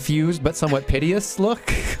a confused but somewhat piteous look.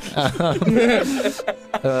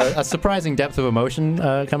 A surprising depth of emotion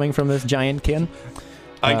coming from this giant kin.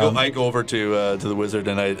 I go over to the wizard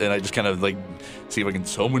and I just kind of like see if I can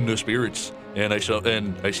summon the spirits, and I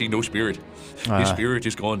see no spirit. His spirit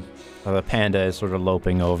is gone. The panda is sort of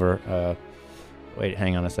loping over. Wait,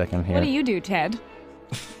 hang on a second here. What do you do, Ted?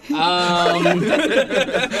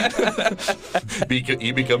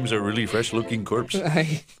 He becomes a really fresh-looking corpse.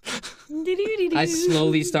 I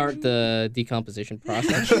slowly start the decomposition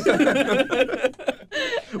process.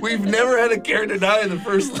 We've never had a character die in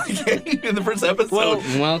the first episode. Well,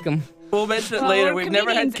 Welcome. We'll mention it Well, later. we're We've never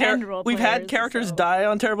had comedians and role we've had players, characters so- die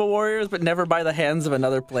on Terrible Warriors, but never by the hands of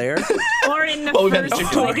another player. Or in the Well, we've had first,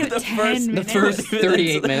 chicken- like, the 10 first- the minutes. First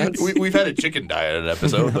 38 minutes. We've had a chicken die in an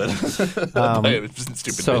episode, but it was a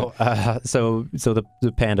stupid. So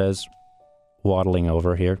the panda's waddling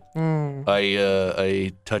over here.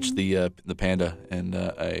 I touch the panda and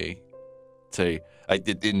I say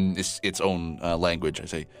in its own language. I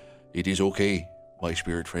say, "It is okay, my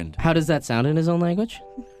spirit friend." How does that sound in his own language?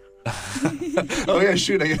 Oh yeah,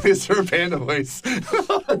 shoot! I guess it's her panda voice.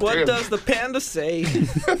 What does the panda say?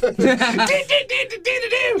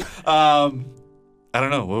 I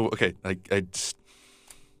don't know. Well, okay, I just.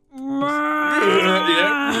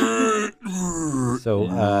 So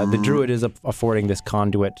the druid is affording this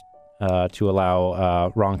conduit to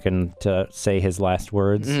allow Ronkin to say his last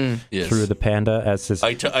words Yes. through the panda as his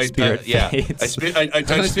spirit fades. I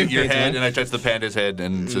touch Spirit your fades, head right? and I touch the panda's head,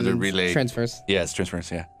 and so the relay. Transfers. Yeah, it's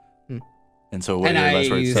transference. Yeah. And so what And are your I last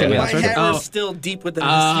words? use So, it My last words? hammer's Oh. still deep within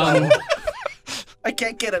Um, his skull. I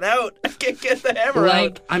can't get it out. I can't get the hammer out.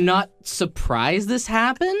 Like, I'm not surprised this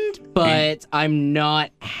happened, but I'm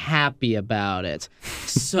not happy about it.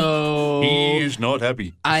 So He is not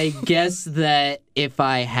happy. I guess that if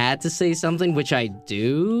I had to say something, which I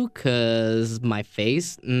do, cause my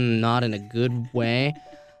face, not in a good way.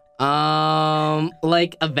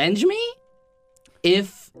 Like, avenge me?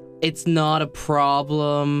 If it's not a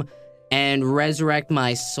problem, and resurrect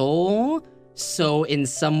my soul, so in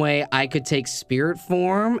some way I could take spirit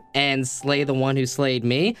form and slay the one who slayed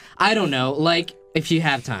me. I don't know, like, if you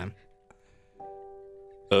have time.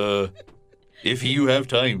 If you have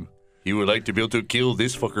time, you would like to be able to kill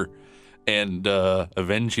this fucker and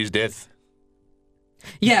avenge his death.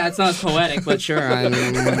 Yeah, it's not as poetic, but sure,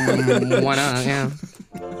 why not, yeah.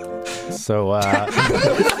 So,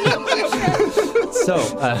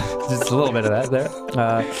 just a little bit of that there.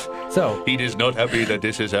 So, He is not happy that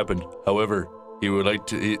this has happened. However, he would like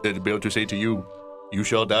to be able to say to you, you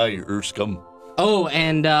shall die, Earth scum. Oh,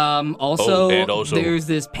 and also, also, there's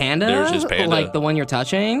this panda. there's this panda. Like the one you're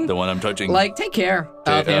touching. The one I'm touching. Like, take care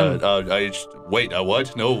of him. Wait,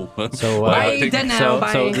 what? No. so, Bye, dead now,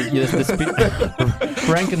 bye. So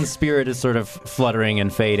Rankin's spirit is sort of fluttering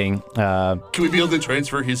and fading. Can we be able to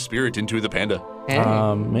transfer his spirit into the panda?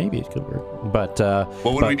 Maybe it could work, but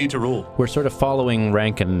What would we need to roll? we're sort of following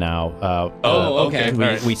Rankin now. Okay.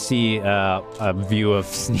 We see a view of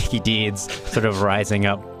Sneaky Deeds sort of rising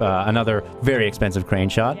up. Another very expensive crane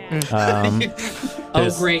shot. Oh,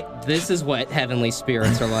 there's- great. This is what heavenly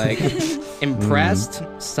spirits are like. Impressed,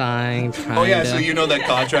 signed, kinda. Oh yeah, so you know that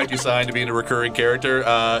contract you signed to be a recurring character?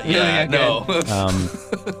 Yeah, no.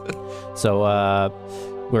 So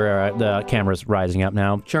we're the camera's rising up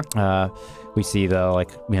now. Sure. We see the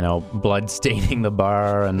blood staining the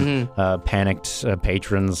bar and panicked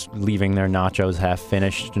patrons leaving their nachos half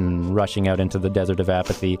finished and rushing out into the desert of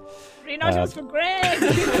apathy. 3 nachos for Greg.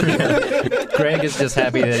 Greg is just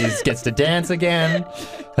happy that he gets to dance again.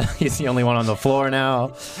 He's the only one on the floor now.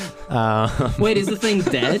 Wait, is the thing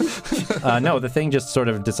dead? No, the thing just sort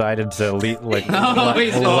of decided to leave, he's well enough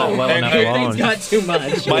Thing's alone. got too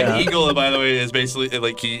much. Mike Eagle, by the way, is basically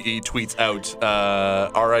like he tweets out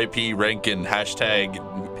R.I.P. Rankin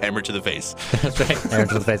 #Hammer to the face. That's right, Hammer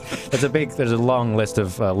to the face. There's a long list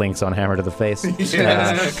of links on Hammer to the face.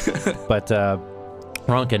 But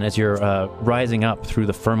Rankin, as you're rising up through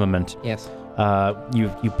the firmament, Yes.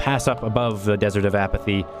 you pass up above the desert of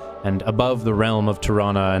apathy and above the realm of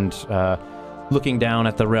Tirana, and looking down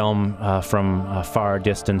at the realm from a far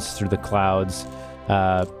distance through the clouds,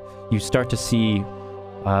 you start to see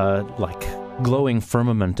like glowing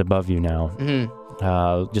firmament above you now.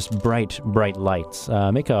 Just bright lights.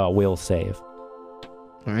 Make a will save.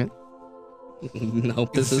 All right.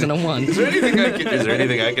 Nope, this isn't a 1. Is there anything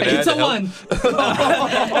I can add? It's a to help?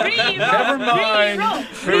 1. Never mind.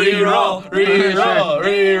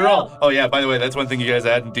 Reroll. Oh yeah. By the way, that's one thing you guys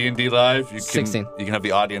add in D&D Live. You can, 16. You can have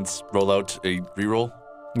the audience roll out a reroll.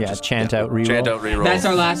 Yeah, chant out reroll. Chant out reroll. That's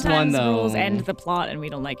our last one, Sometimes though. rules end the plot, and we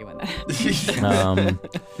don't like it when that happens.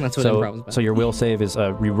 That's what improv is about. So your will save is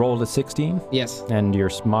reroll to 16, Yes. and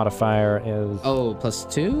your modifier is Oh,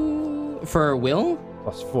 +2 for will?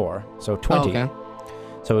 +4, so 20. Oh,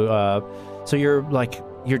 okay. So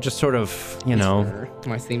you're just sort of,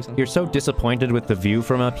 My theme song. you're so disappointed with the view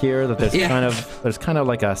from up here that there's Yeah. there's kind of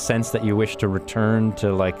like a sense that you wish to return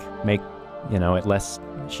to like make it less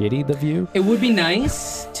shitty, the view. It would be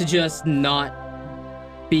nice to just not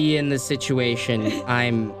be in the situation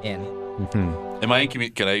I'm in. Am I in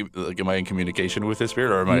am I in communication with this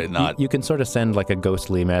spirit, or am I not? You can sort of send like a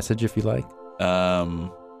ghostly message if you like.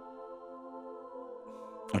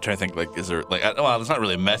 I'm trying to think. Like, is there like? Well, it's not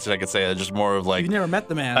really a message. I could say. It's just more of like. You've never met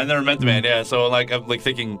the man. I've never met the man. Yeah. So like, I'm like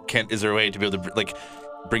thinking, is there a way to be able to like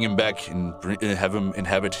bring him back and have him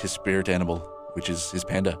inhabit his spirit animal, which is his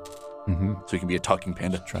panda, so he can be a talking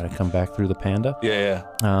panda. Try to come back through the panda. Yeah.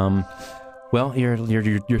 Well, you're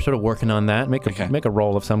sort of working on that. Make a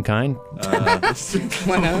roll of some kind.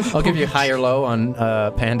 Why not? I'll give you high or low on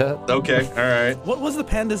panda. Okay. All right. What was the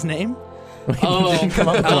panda's name? Oh,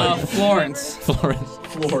 Florence. Florence.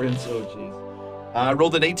 Florence. Oh jeez.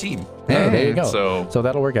 Rolled an 18. Hey, there you go. So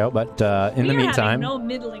that'll work out. But in the We're meantime, having no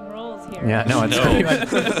middling rolls here. yeah, no, it's pretty much,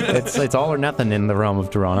 it's all or nothing in the realm of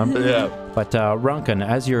Tirana. Yeah. But Rankin,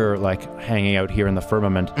 as you're like hanging out here in the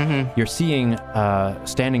firmament, you're seeing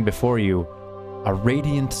standing before you a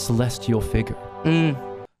radiant celestial figure.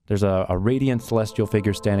 There's a radiant celestial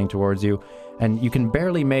figure standing towards you, and you can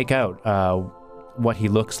barely make out what he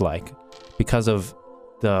looks like because of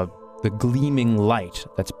the gleaming light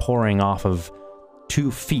that's pouring off of 2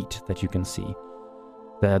 feet that you can see.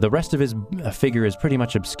 The rest of his figure is pretty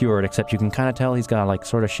much obscured, except you can kind of tell he's got like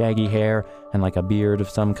sort of shaggy hair and like a beard of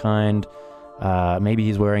some kind. Maybe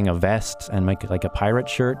he's wearing a vest and like a pirate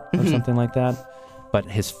shirt or something like that. But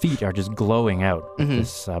his feet are just glowing out with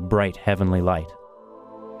this bright heavenly light.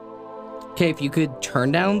 Okay, if you could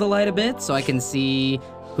turn down the light a bit so I can see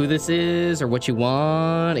who this is or what you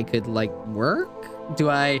want, it could like work.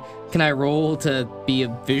 Can I roll to be a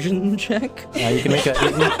vision check?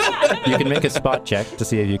 You can make a spot check to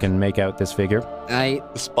see if you can make out this figure.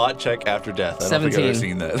 Spot check after death. I 17. don't think I've ever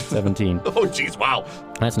seen that. 17. Oh, jeez, wow.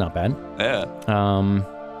 That's not bad. Yeah.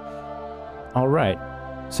 All right.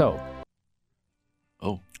 So.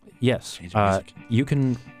 Oh. Yes. Change of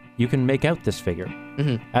music. You can make out this figure.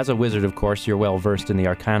 As a wizard, of course, you're well versed in the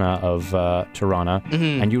arcana of Tirana,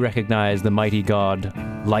 and you recognize the mighty god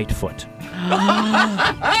Lightfoot.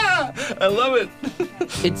 I love it.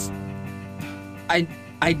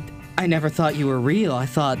 I never thought you were real. I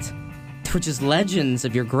thought they were just legends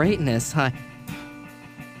of your greatness. I'm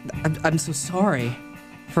so sorry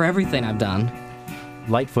for everything I've done.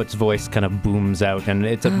 Lightfoot's voice kind of booms out, and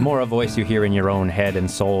it's more a voice you hear in your own head and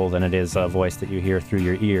soul than it is a voice that you hear through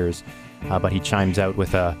your ears. But he chimes out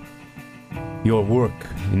with "Your work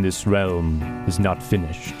in this realm is not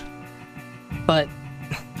finished." But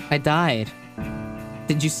I died.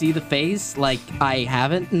 Did you see the face? Like, I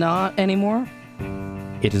haven't not anymore?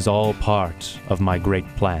 It is all part of my great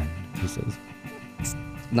plan, he says. It's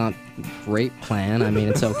not great plan. I mean,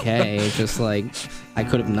 it's okay. It's just like, I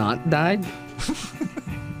could have not died.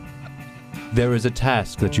 There is a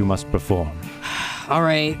task that you must perform. All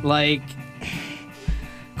right, like,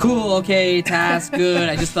 cool, okay, task, good.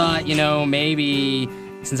 I just thought, maybe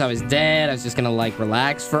since I was dead, I was just gonna, like,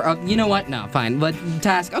 relax for, you know what? No, fine, but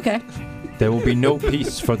task, okay. There will be no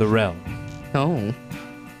peace for the realm. Oh.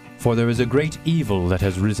 For there is a great evil that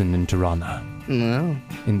has risen in Tirana. No.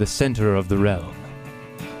 In the center of the realm.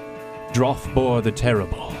 Drothbor the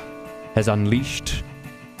Terrible has unleashed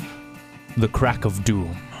the Crack of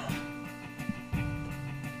Doom.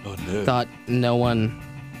 Oh, no. Thought no one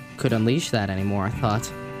could unleash that anymore. I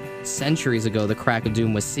thought centuries ago the Crack of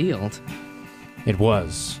Doom was sealed. It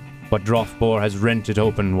was, but Drothbor has rent it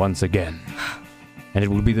open once again. And it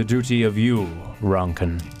will be the duty of you,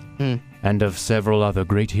 Ronkin, and of several other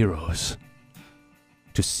great heroes,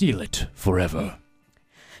 to seal it forever.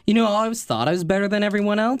 I always thought I was better than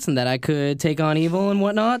everyone else and that I could take on evil and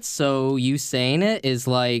whatnot, so you saying it is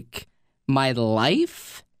like, my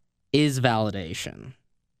life is validation.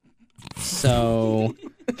 So,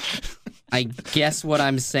 I guess what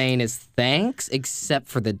I'm saying is thanks, except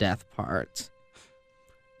for the death part.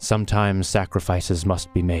 Sometimes sacrifices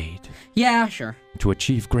must be made. Yeah, sure. To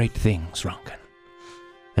achieve great things, Ronkin.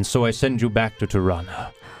 And so I send you back to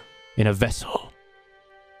Tirana in a vessel.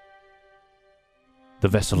 The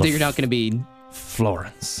vessel of You're not going to be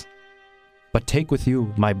Florence. But take with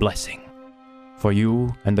you my blessing for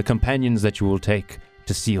you and the companions that you will take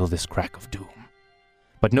to seal this Crack of Doom.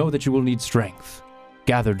 But know that you will need strength,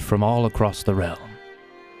 gathered from all across the realm.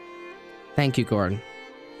 Thank you, Gordon.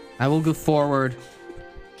 I will go forward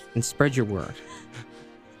and spread your word.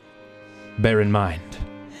 Bear in mind,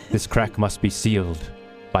 this crack must be sealed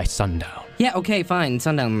by sundown. Yeah, okay, fine.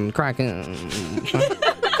 Sundown, crack. Do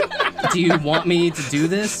you want me to do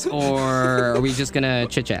this, or are we just gonna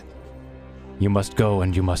chit-chat? You must go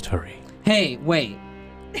and you must hurry. Hey, wait.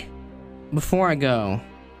 Before I go,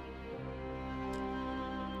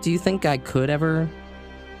 do you think I could ever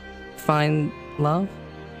find love?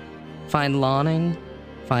 Find lawning?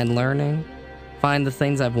 Find learning? Find the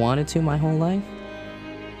things I've wanted to my whole life?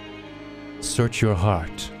 Search your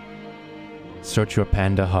heart. Search your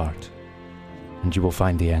panda heart, and you will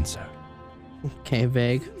find the answer. Okay,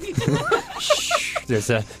 vague.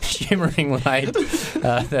 There's a shimmering light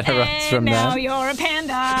that erupts from now that. you're a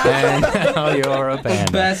panda. And now you're a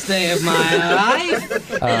panda. Best day of my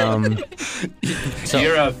life.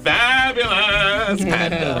 You're a fabulous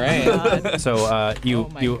panda. Right. So you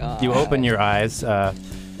open your eyes.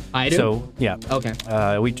 I do? So yeah. Okay.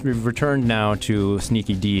 We've returned now to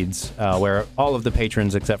Sneaky Deeds, where all of the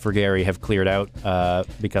patrons except for Gary have cleared out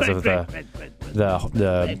because of the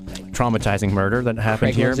traumatizing murder that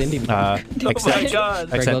happened Craig here. loves indie.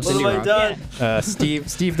 Except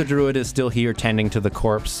Steve the Druid is still here tending to the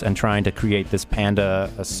corpse and trying to create this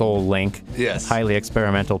panda soul link. Yes. Highly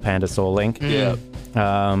experimental panda soul link. Yeah.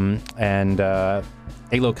 And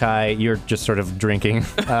Alokai, you're just sort of drinking.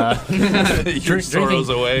 Your sorrows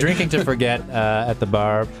away. Drinking to forget at the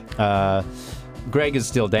bar. Greg is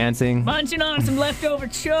still dancing, Munching on some leftover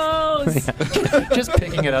chos. just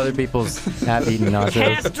picking at other people's half-eaten nachos.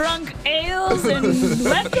 Half-drunk ales and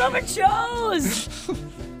leftover chos.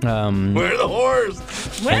 Where are the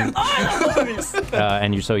whores? Where are the whores?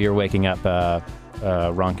 And you're waking up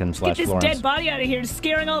Ronkin Get slash this Florence. dead body out of here,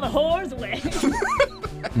 scaring all the whores away.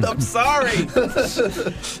 I'm sorry.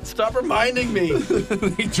 Stop reminding me.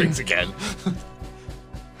 He drinks again.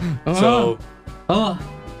 Oh,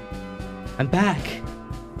 I'm back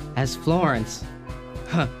as Florence.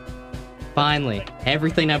 Huh. Finally,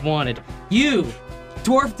 everything I've wanted. You,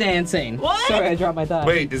 dwarf dancing. What? Sorry, I dropped my die.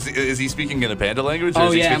 Wait, is he speaking in a panda language? Or Oh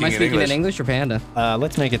is he yeah, am speaking I speaking in in English or Panda?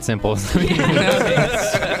 Let's make it simple. Say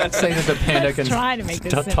that the panda can Trying to make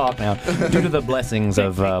this simple. talk now, due to the blessings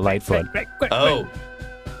of Lightfoot. Oh,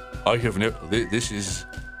 I have never. This is.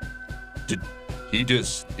 Did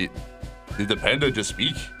the panda just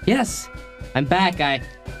speak? Yes, I'm back. I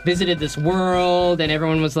visited this world, and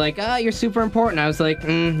everyone was like, "Ah, you're super important." I was like,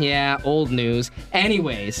 "Yeah, old news."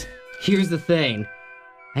 Anyways, here's the thing.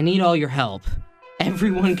 I need all your help.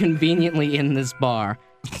 Everyone conveniently in this bar.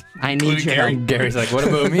 I need your help. Gary's like, what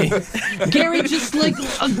about me? Gary, just like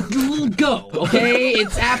go, okay?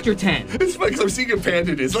 It's after 10. It's funny because I'm seeing a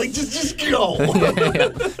panda. It's like just go.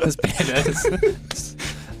 This panda is.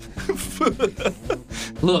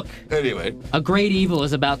 Look, Anyway, a great evil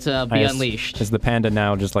is about to be unleashed. Is the panda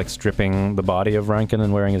now just like stripping the body of Rankin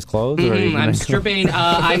and wearing his clothes? Or are you I'm gonna- stripping.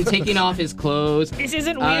 I'm taking off his clothes. This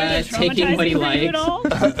isn't weird or taking what he traumatizing for you at likes. all?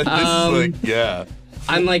 this is like yeah.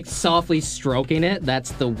 I'm like softly stroking it.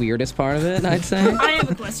 That's the weirdest part of it, I'd say. I have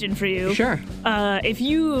a question for you. Sure. If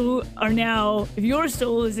your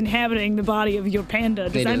soul is inhabiting the body of your panda,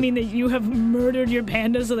 does They that do. mean that you have murdered your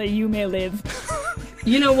panda so that you may live?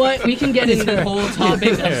 You know what? We can get into the whole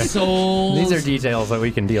topic of souls. These are details that we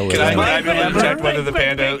can deal with. Can I My be able to hammer- detect whether the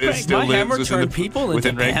panda is still My hammer lives turned people into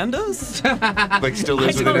within range? pandas? Like still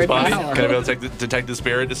lives within his body? power. Can I be able to detect the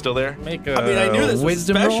spirit is still there? Make I mean, I knew this was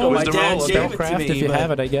wisdom special. roll. My Wisdom dad roll, gave it to Spellcraft, me, if you but have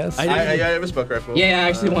it, I guess. I didn't. I have a spellcraft roll. Yeah, I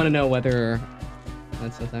actually want to know whether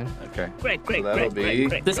that's the thing. Okay. Great, So that'll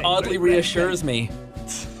be- This oddly reassures me.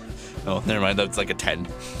 Oh, never mind. That's like a 10.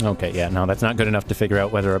 Okay, yeah, no, that's not good enough to figure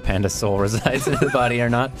out whether a panda's soul resides in the body or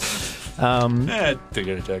not. Take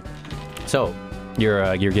a check. So,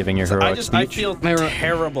 you're giving your heroic I speech. feel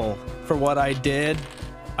terrible for what I did.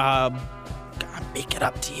 Gotta make it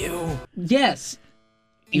up to you. Yes,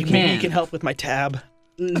 you Maybe can. you can help with my tab.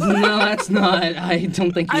 No, that's not. I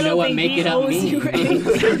don't think you I know don't what think make he it up owes means. you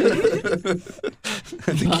anything.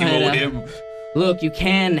 I think you But, owed him. Look, you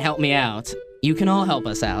can help me out. You can all help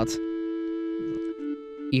us out.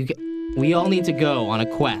 We all need to go on a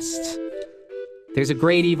quest. There's a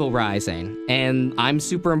great evil rising, and I'm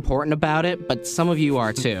super important about it, but some of you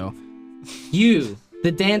are too. You,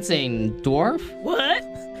 the dancing dwarf, What?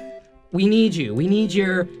 we need you. We need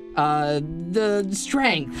your the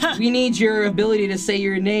strength. We need your ability to say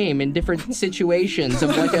your name in different situations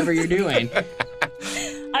of whatever you're doing.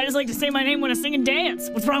 I just like to say my name when I sing and dance.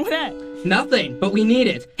 What's wrong with that? Nothing, but we need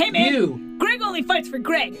it. Hey, man. You, Greg only fights for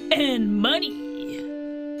Greg and money.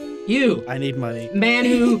 you, I need money. man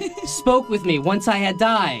who spoke with me once I had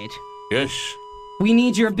died. Yes. We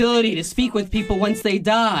need your ability to speak with people once they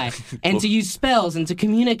die, and to use spells and to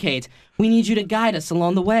communicate. We need you to guide us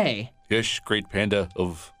along the way. Yes, great panda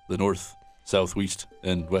of the north, south, east,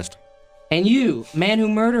 and west. And you, man who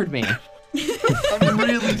murdered me, I'm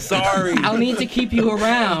really sorry. I'll need to keep you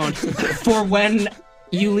around for when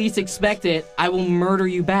you least expect it. I will murder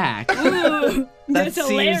you back. Ooh, that's seems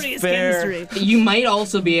hilarious fair. chemistry. You might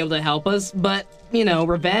also be able to help us, but, you know,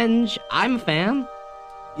 revenge, I'm a fan.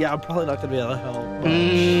 Yeah, I'm probably not gonna be able to help.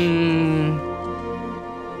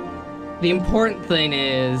 The important thing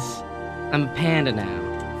is, I'm a panda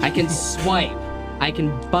now. I can swipe, I can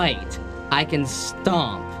bite, I can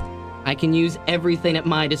stomp, I can use everything at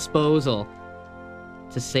my disposal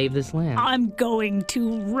to save this land. I'm going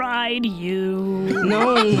to ride you.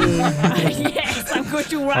 No. Yes, I'm going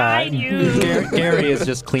to ride you. Gary is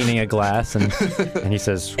just cleaning a glass, and he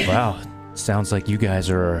says, "Wow, sounds like you guys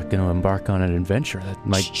are going to embark on an adventure that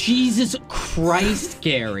might." Jesus Christ,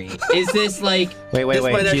 Gary. Is this like, Wait. This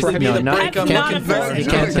might actually be the break I'm can't, looking for. he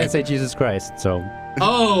can't say Jesus Christ, so.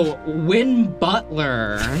 oh, Win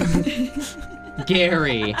Butler.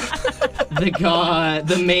 Gary,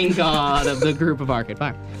 the main god of the group of Arcade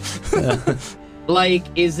Fire. Like,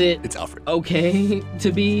 is it It's Alfred. okay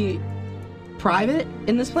to be private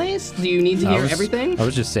in this place? Do you need to hear everything? I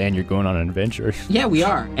was just saying you're going on an adventure. Yeah, we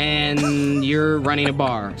are. And you're running a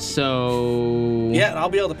bar, so... Yeah, and I'll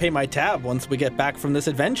be able to pay my tab once we get back from this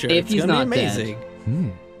adventure. If it's he's gonna not be dead.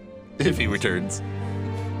 amazing. If he returns.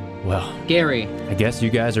 Well, Gary. I guess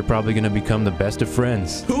you guys are probably going to become the best of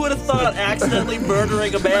friends. Who would have thought accidentally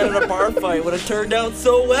murdering a man in a bar fight would have turned out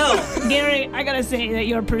so well? Gary, I gotta say that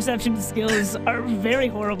your perception skills are very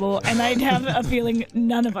horrible, and I have a feeling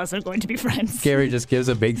none of us are going to be friends. Gary just gives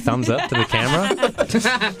a big thumbs up to the camera.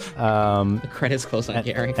 The credit's close on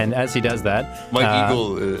Gary. And as he does that, Mike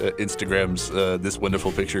Eagle Instagrams this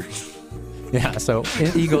wonderful picture. yeah, so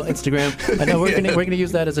Eagle Instagram. I know we're gonna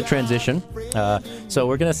use that as a transition. So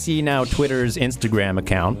we're gonna see now Twitter's Instagram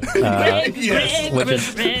account,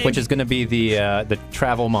 which is gonna be the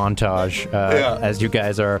travel montage as you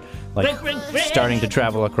guys are like starting to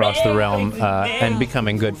travel across the realm and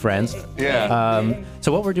becoming good friends. Yeah.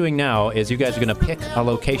 So what we're doing now is you guys are going to pick a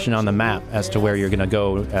location on the map as to where you're going to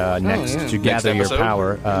go next to gather your episode?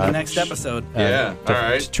 power. The next episode. Yeah. All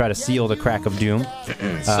right. To try to seal the crack of doom.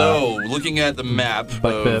 So, looking at the map.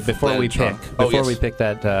 But before we pick, yes. we pick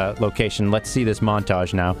that location, let's see this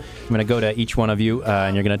montage now. I'm going to go to each one of you,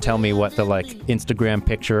 and you're going to tell me what the Instagram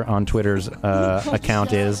picture on Twitter's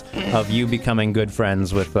account is of you becoming good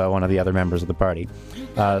friends with one of the other members of the party.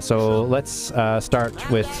 So let's start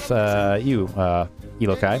with you,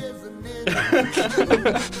 Ilokai.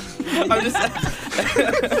 I'm just.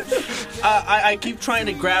 I keep trying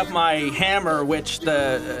to grab my hammer, which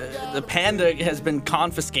the panda has been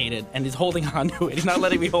confiscated, and he's holding on to it. He's not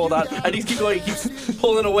letting me hold on. I just keep going. He keeps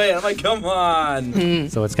pulling away. I'm like, come on.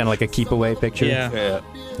 So it's kind of like a keep away picture. Yeah.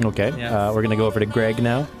 Okay. Yeah. We're gonna go over to Greg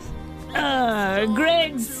now.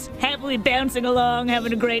 Greg's happily bouncing along,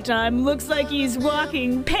 having a great time. Looks like he's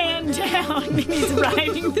walking Pan Town. He's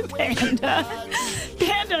riding the panda.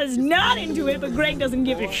 Panda's not into it, but Greg doesn't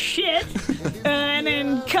give a shit. And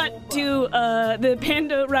then cut to the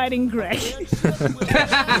panda riding Greg.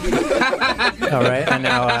 All right. And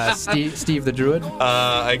now Steve the Druid.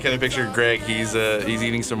 I kind of picture Greg. He's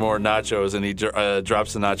eating some more nachos, and he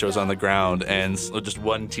drops the nachos on the ground, and just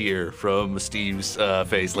one tear from Steve's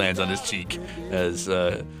face lands on his cheek, as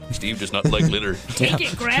Steve does not like litter. Take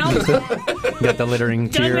it, ground. You got the littering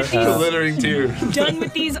Done tear. with these. The littering tear. Done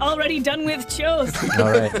with these, already done with shows. All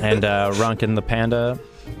right. And Ronkin the panda.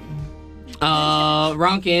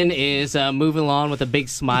 Ronkin is moving along with a big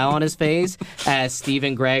smile on his face as Steve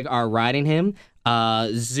and Greg are riding him.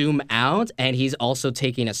 Zoom out, and he's also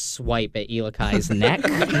taking a swipe at Ilokai's neck.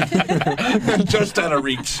 Just out of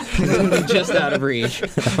reach. Just out of reach.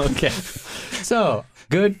 Okay. So,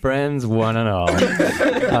 good friends, one and all.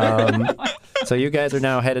 So you guys are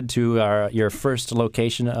now headed to your first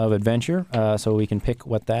location of adventure, so we can pick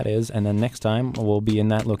what that is, and then next time we'll be in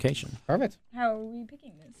that location. Perfect. How are we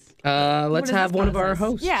picking this? Let's have one of our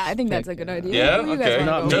hosts. Yeah, I think that's a good idea. Yeah. Where do you guys Okay.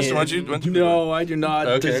 wanna go? Justin, why don't you? No, I do not.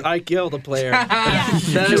 Okay. I killed a player. Yeah.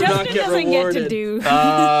 That does not Justin get doesn't rewarded. get to do.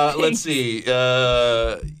 Let's see.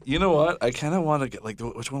 You know what? I kind of want to get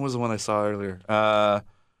which one was the one I saw earlier?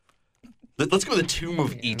 Let's go to the Tomb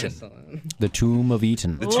of Eaton. The Tomb of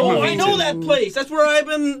Eaton. The Tomb Oh, of I know Eaton. that place. That's where I've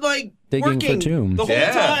been Digging working for tombs. the whole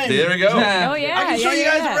Yeah, time. there we go. Oh yeah, I can show you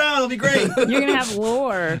guys around. It'll be great. You're gonna have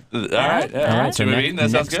lore. All right. Yeah. All right, so Tomb of Eaton. That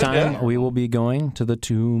sounds next good. time Yeah. we will be going to the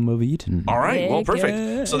Tomb of Eaton. All right. Well, Heck perfect.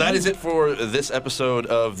 yeah. So that is it for this episode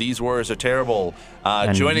of These Warriors Are Terrible.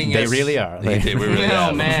 And Joining they us, really are. They really Oh,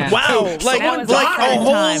 are. man. Wow, like That was a a fun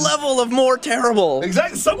whole time. level of more terrible.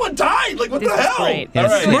 Exactly. Someone died. Like what This the is hell? great. All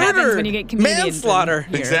This right. is what happens Murder, when you get comedians manslaughter. in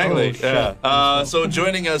here. Exactly. Yeah. So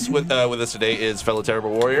joining us with us today is fellow terrible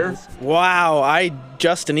warrior. Wow,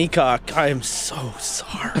 Justin Eacock, I am so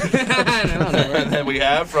sorry. And then we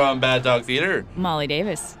have from Bad Dog Theater Molly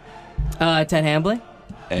Davis. Ted Hambley.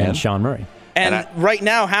 And Sean Murray. And And right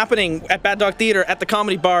now, happening at Bad Dog Theater at the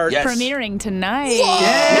Comedy Bar. Yes. Premiering tonight.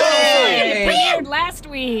 Yay! It premiered last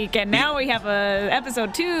week, and now we have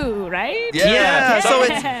episode 2, right? Yeah. so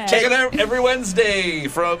Check it out every Wednesday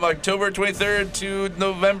from October 23rd to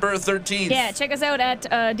November 13th. Yeah, check us out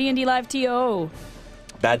at D&D Live TO.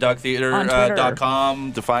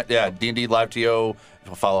 BadDogTheater.com to find D&D Live TO.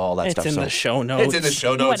 Follow all that It's stuff. in So the show notes. It's in the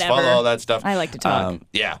show notes. Whatever. Follow all that stuff. I like to talk.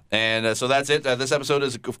 Yeah, and so that's it. This episode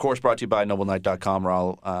is, of course, brought to you by NobleKnight.com, where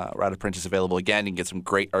all Rite of Print is available again. You can get some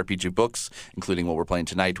great RPG books, including what we're playing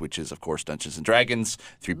tonight, which is, of course, Dungeons & Dragons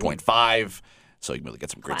 3.5. So you can really get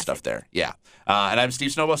some great Classic. stuff there. Yeah. And I'm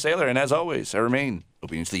Steve Snowball Sailor, and as always, I remain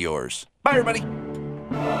obediently yours. Bye, everybody.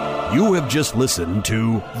 You have just listened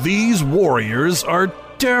to These Warriors Are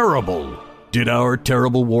Terrible. Did our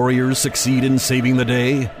terrible warriors succeed in saving the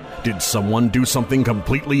day? Did someone do something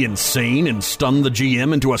completely insane and stun the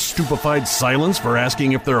GM into a stupefied silence for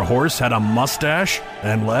asking if their horse had a mustache?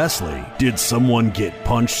 And lastly, did someone get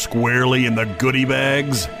punched squarely in the goodie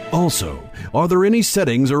bags? Also, are there any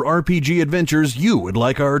settings or RPG adventures you would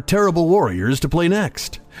like our terrible warriors to play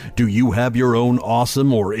next? Do you have your own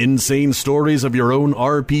awesome or insane stories of your own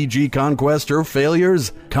RPG conquest or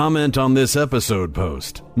failures? Comment on this episode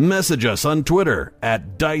post. Message us on Twitter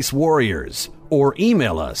at Dice Warriors or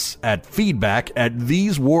email us at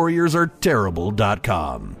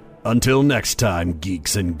feedback@thesewarriorsareterrible.com. Until next time,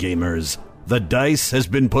 geeks and gamers, the dice has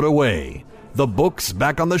been put away, the books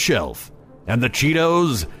back on the shelf, and the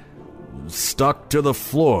Cheetos stuck to the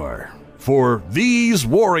floor. For these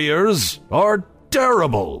warriors are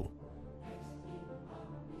terrible.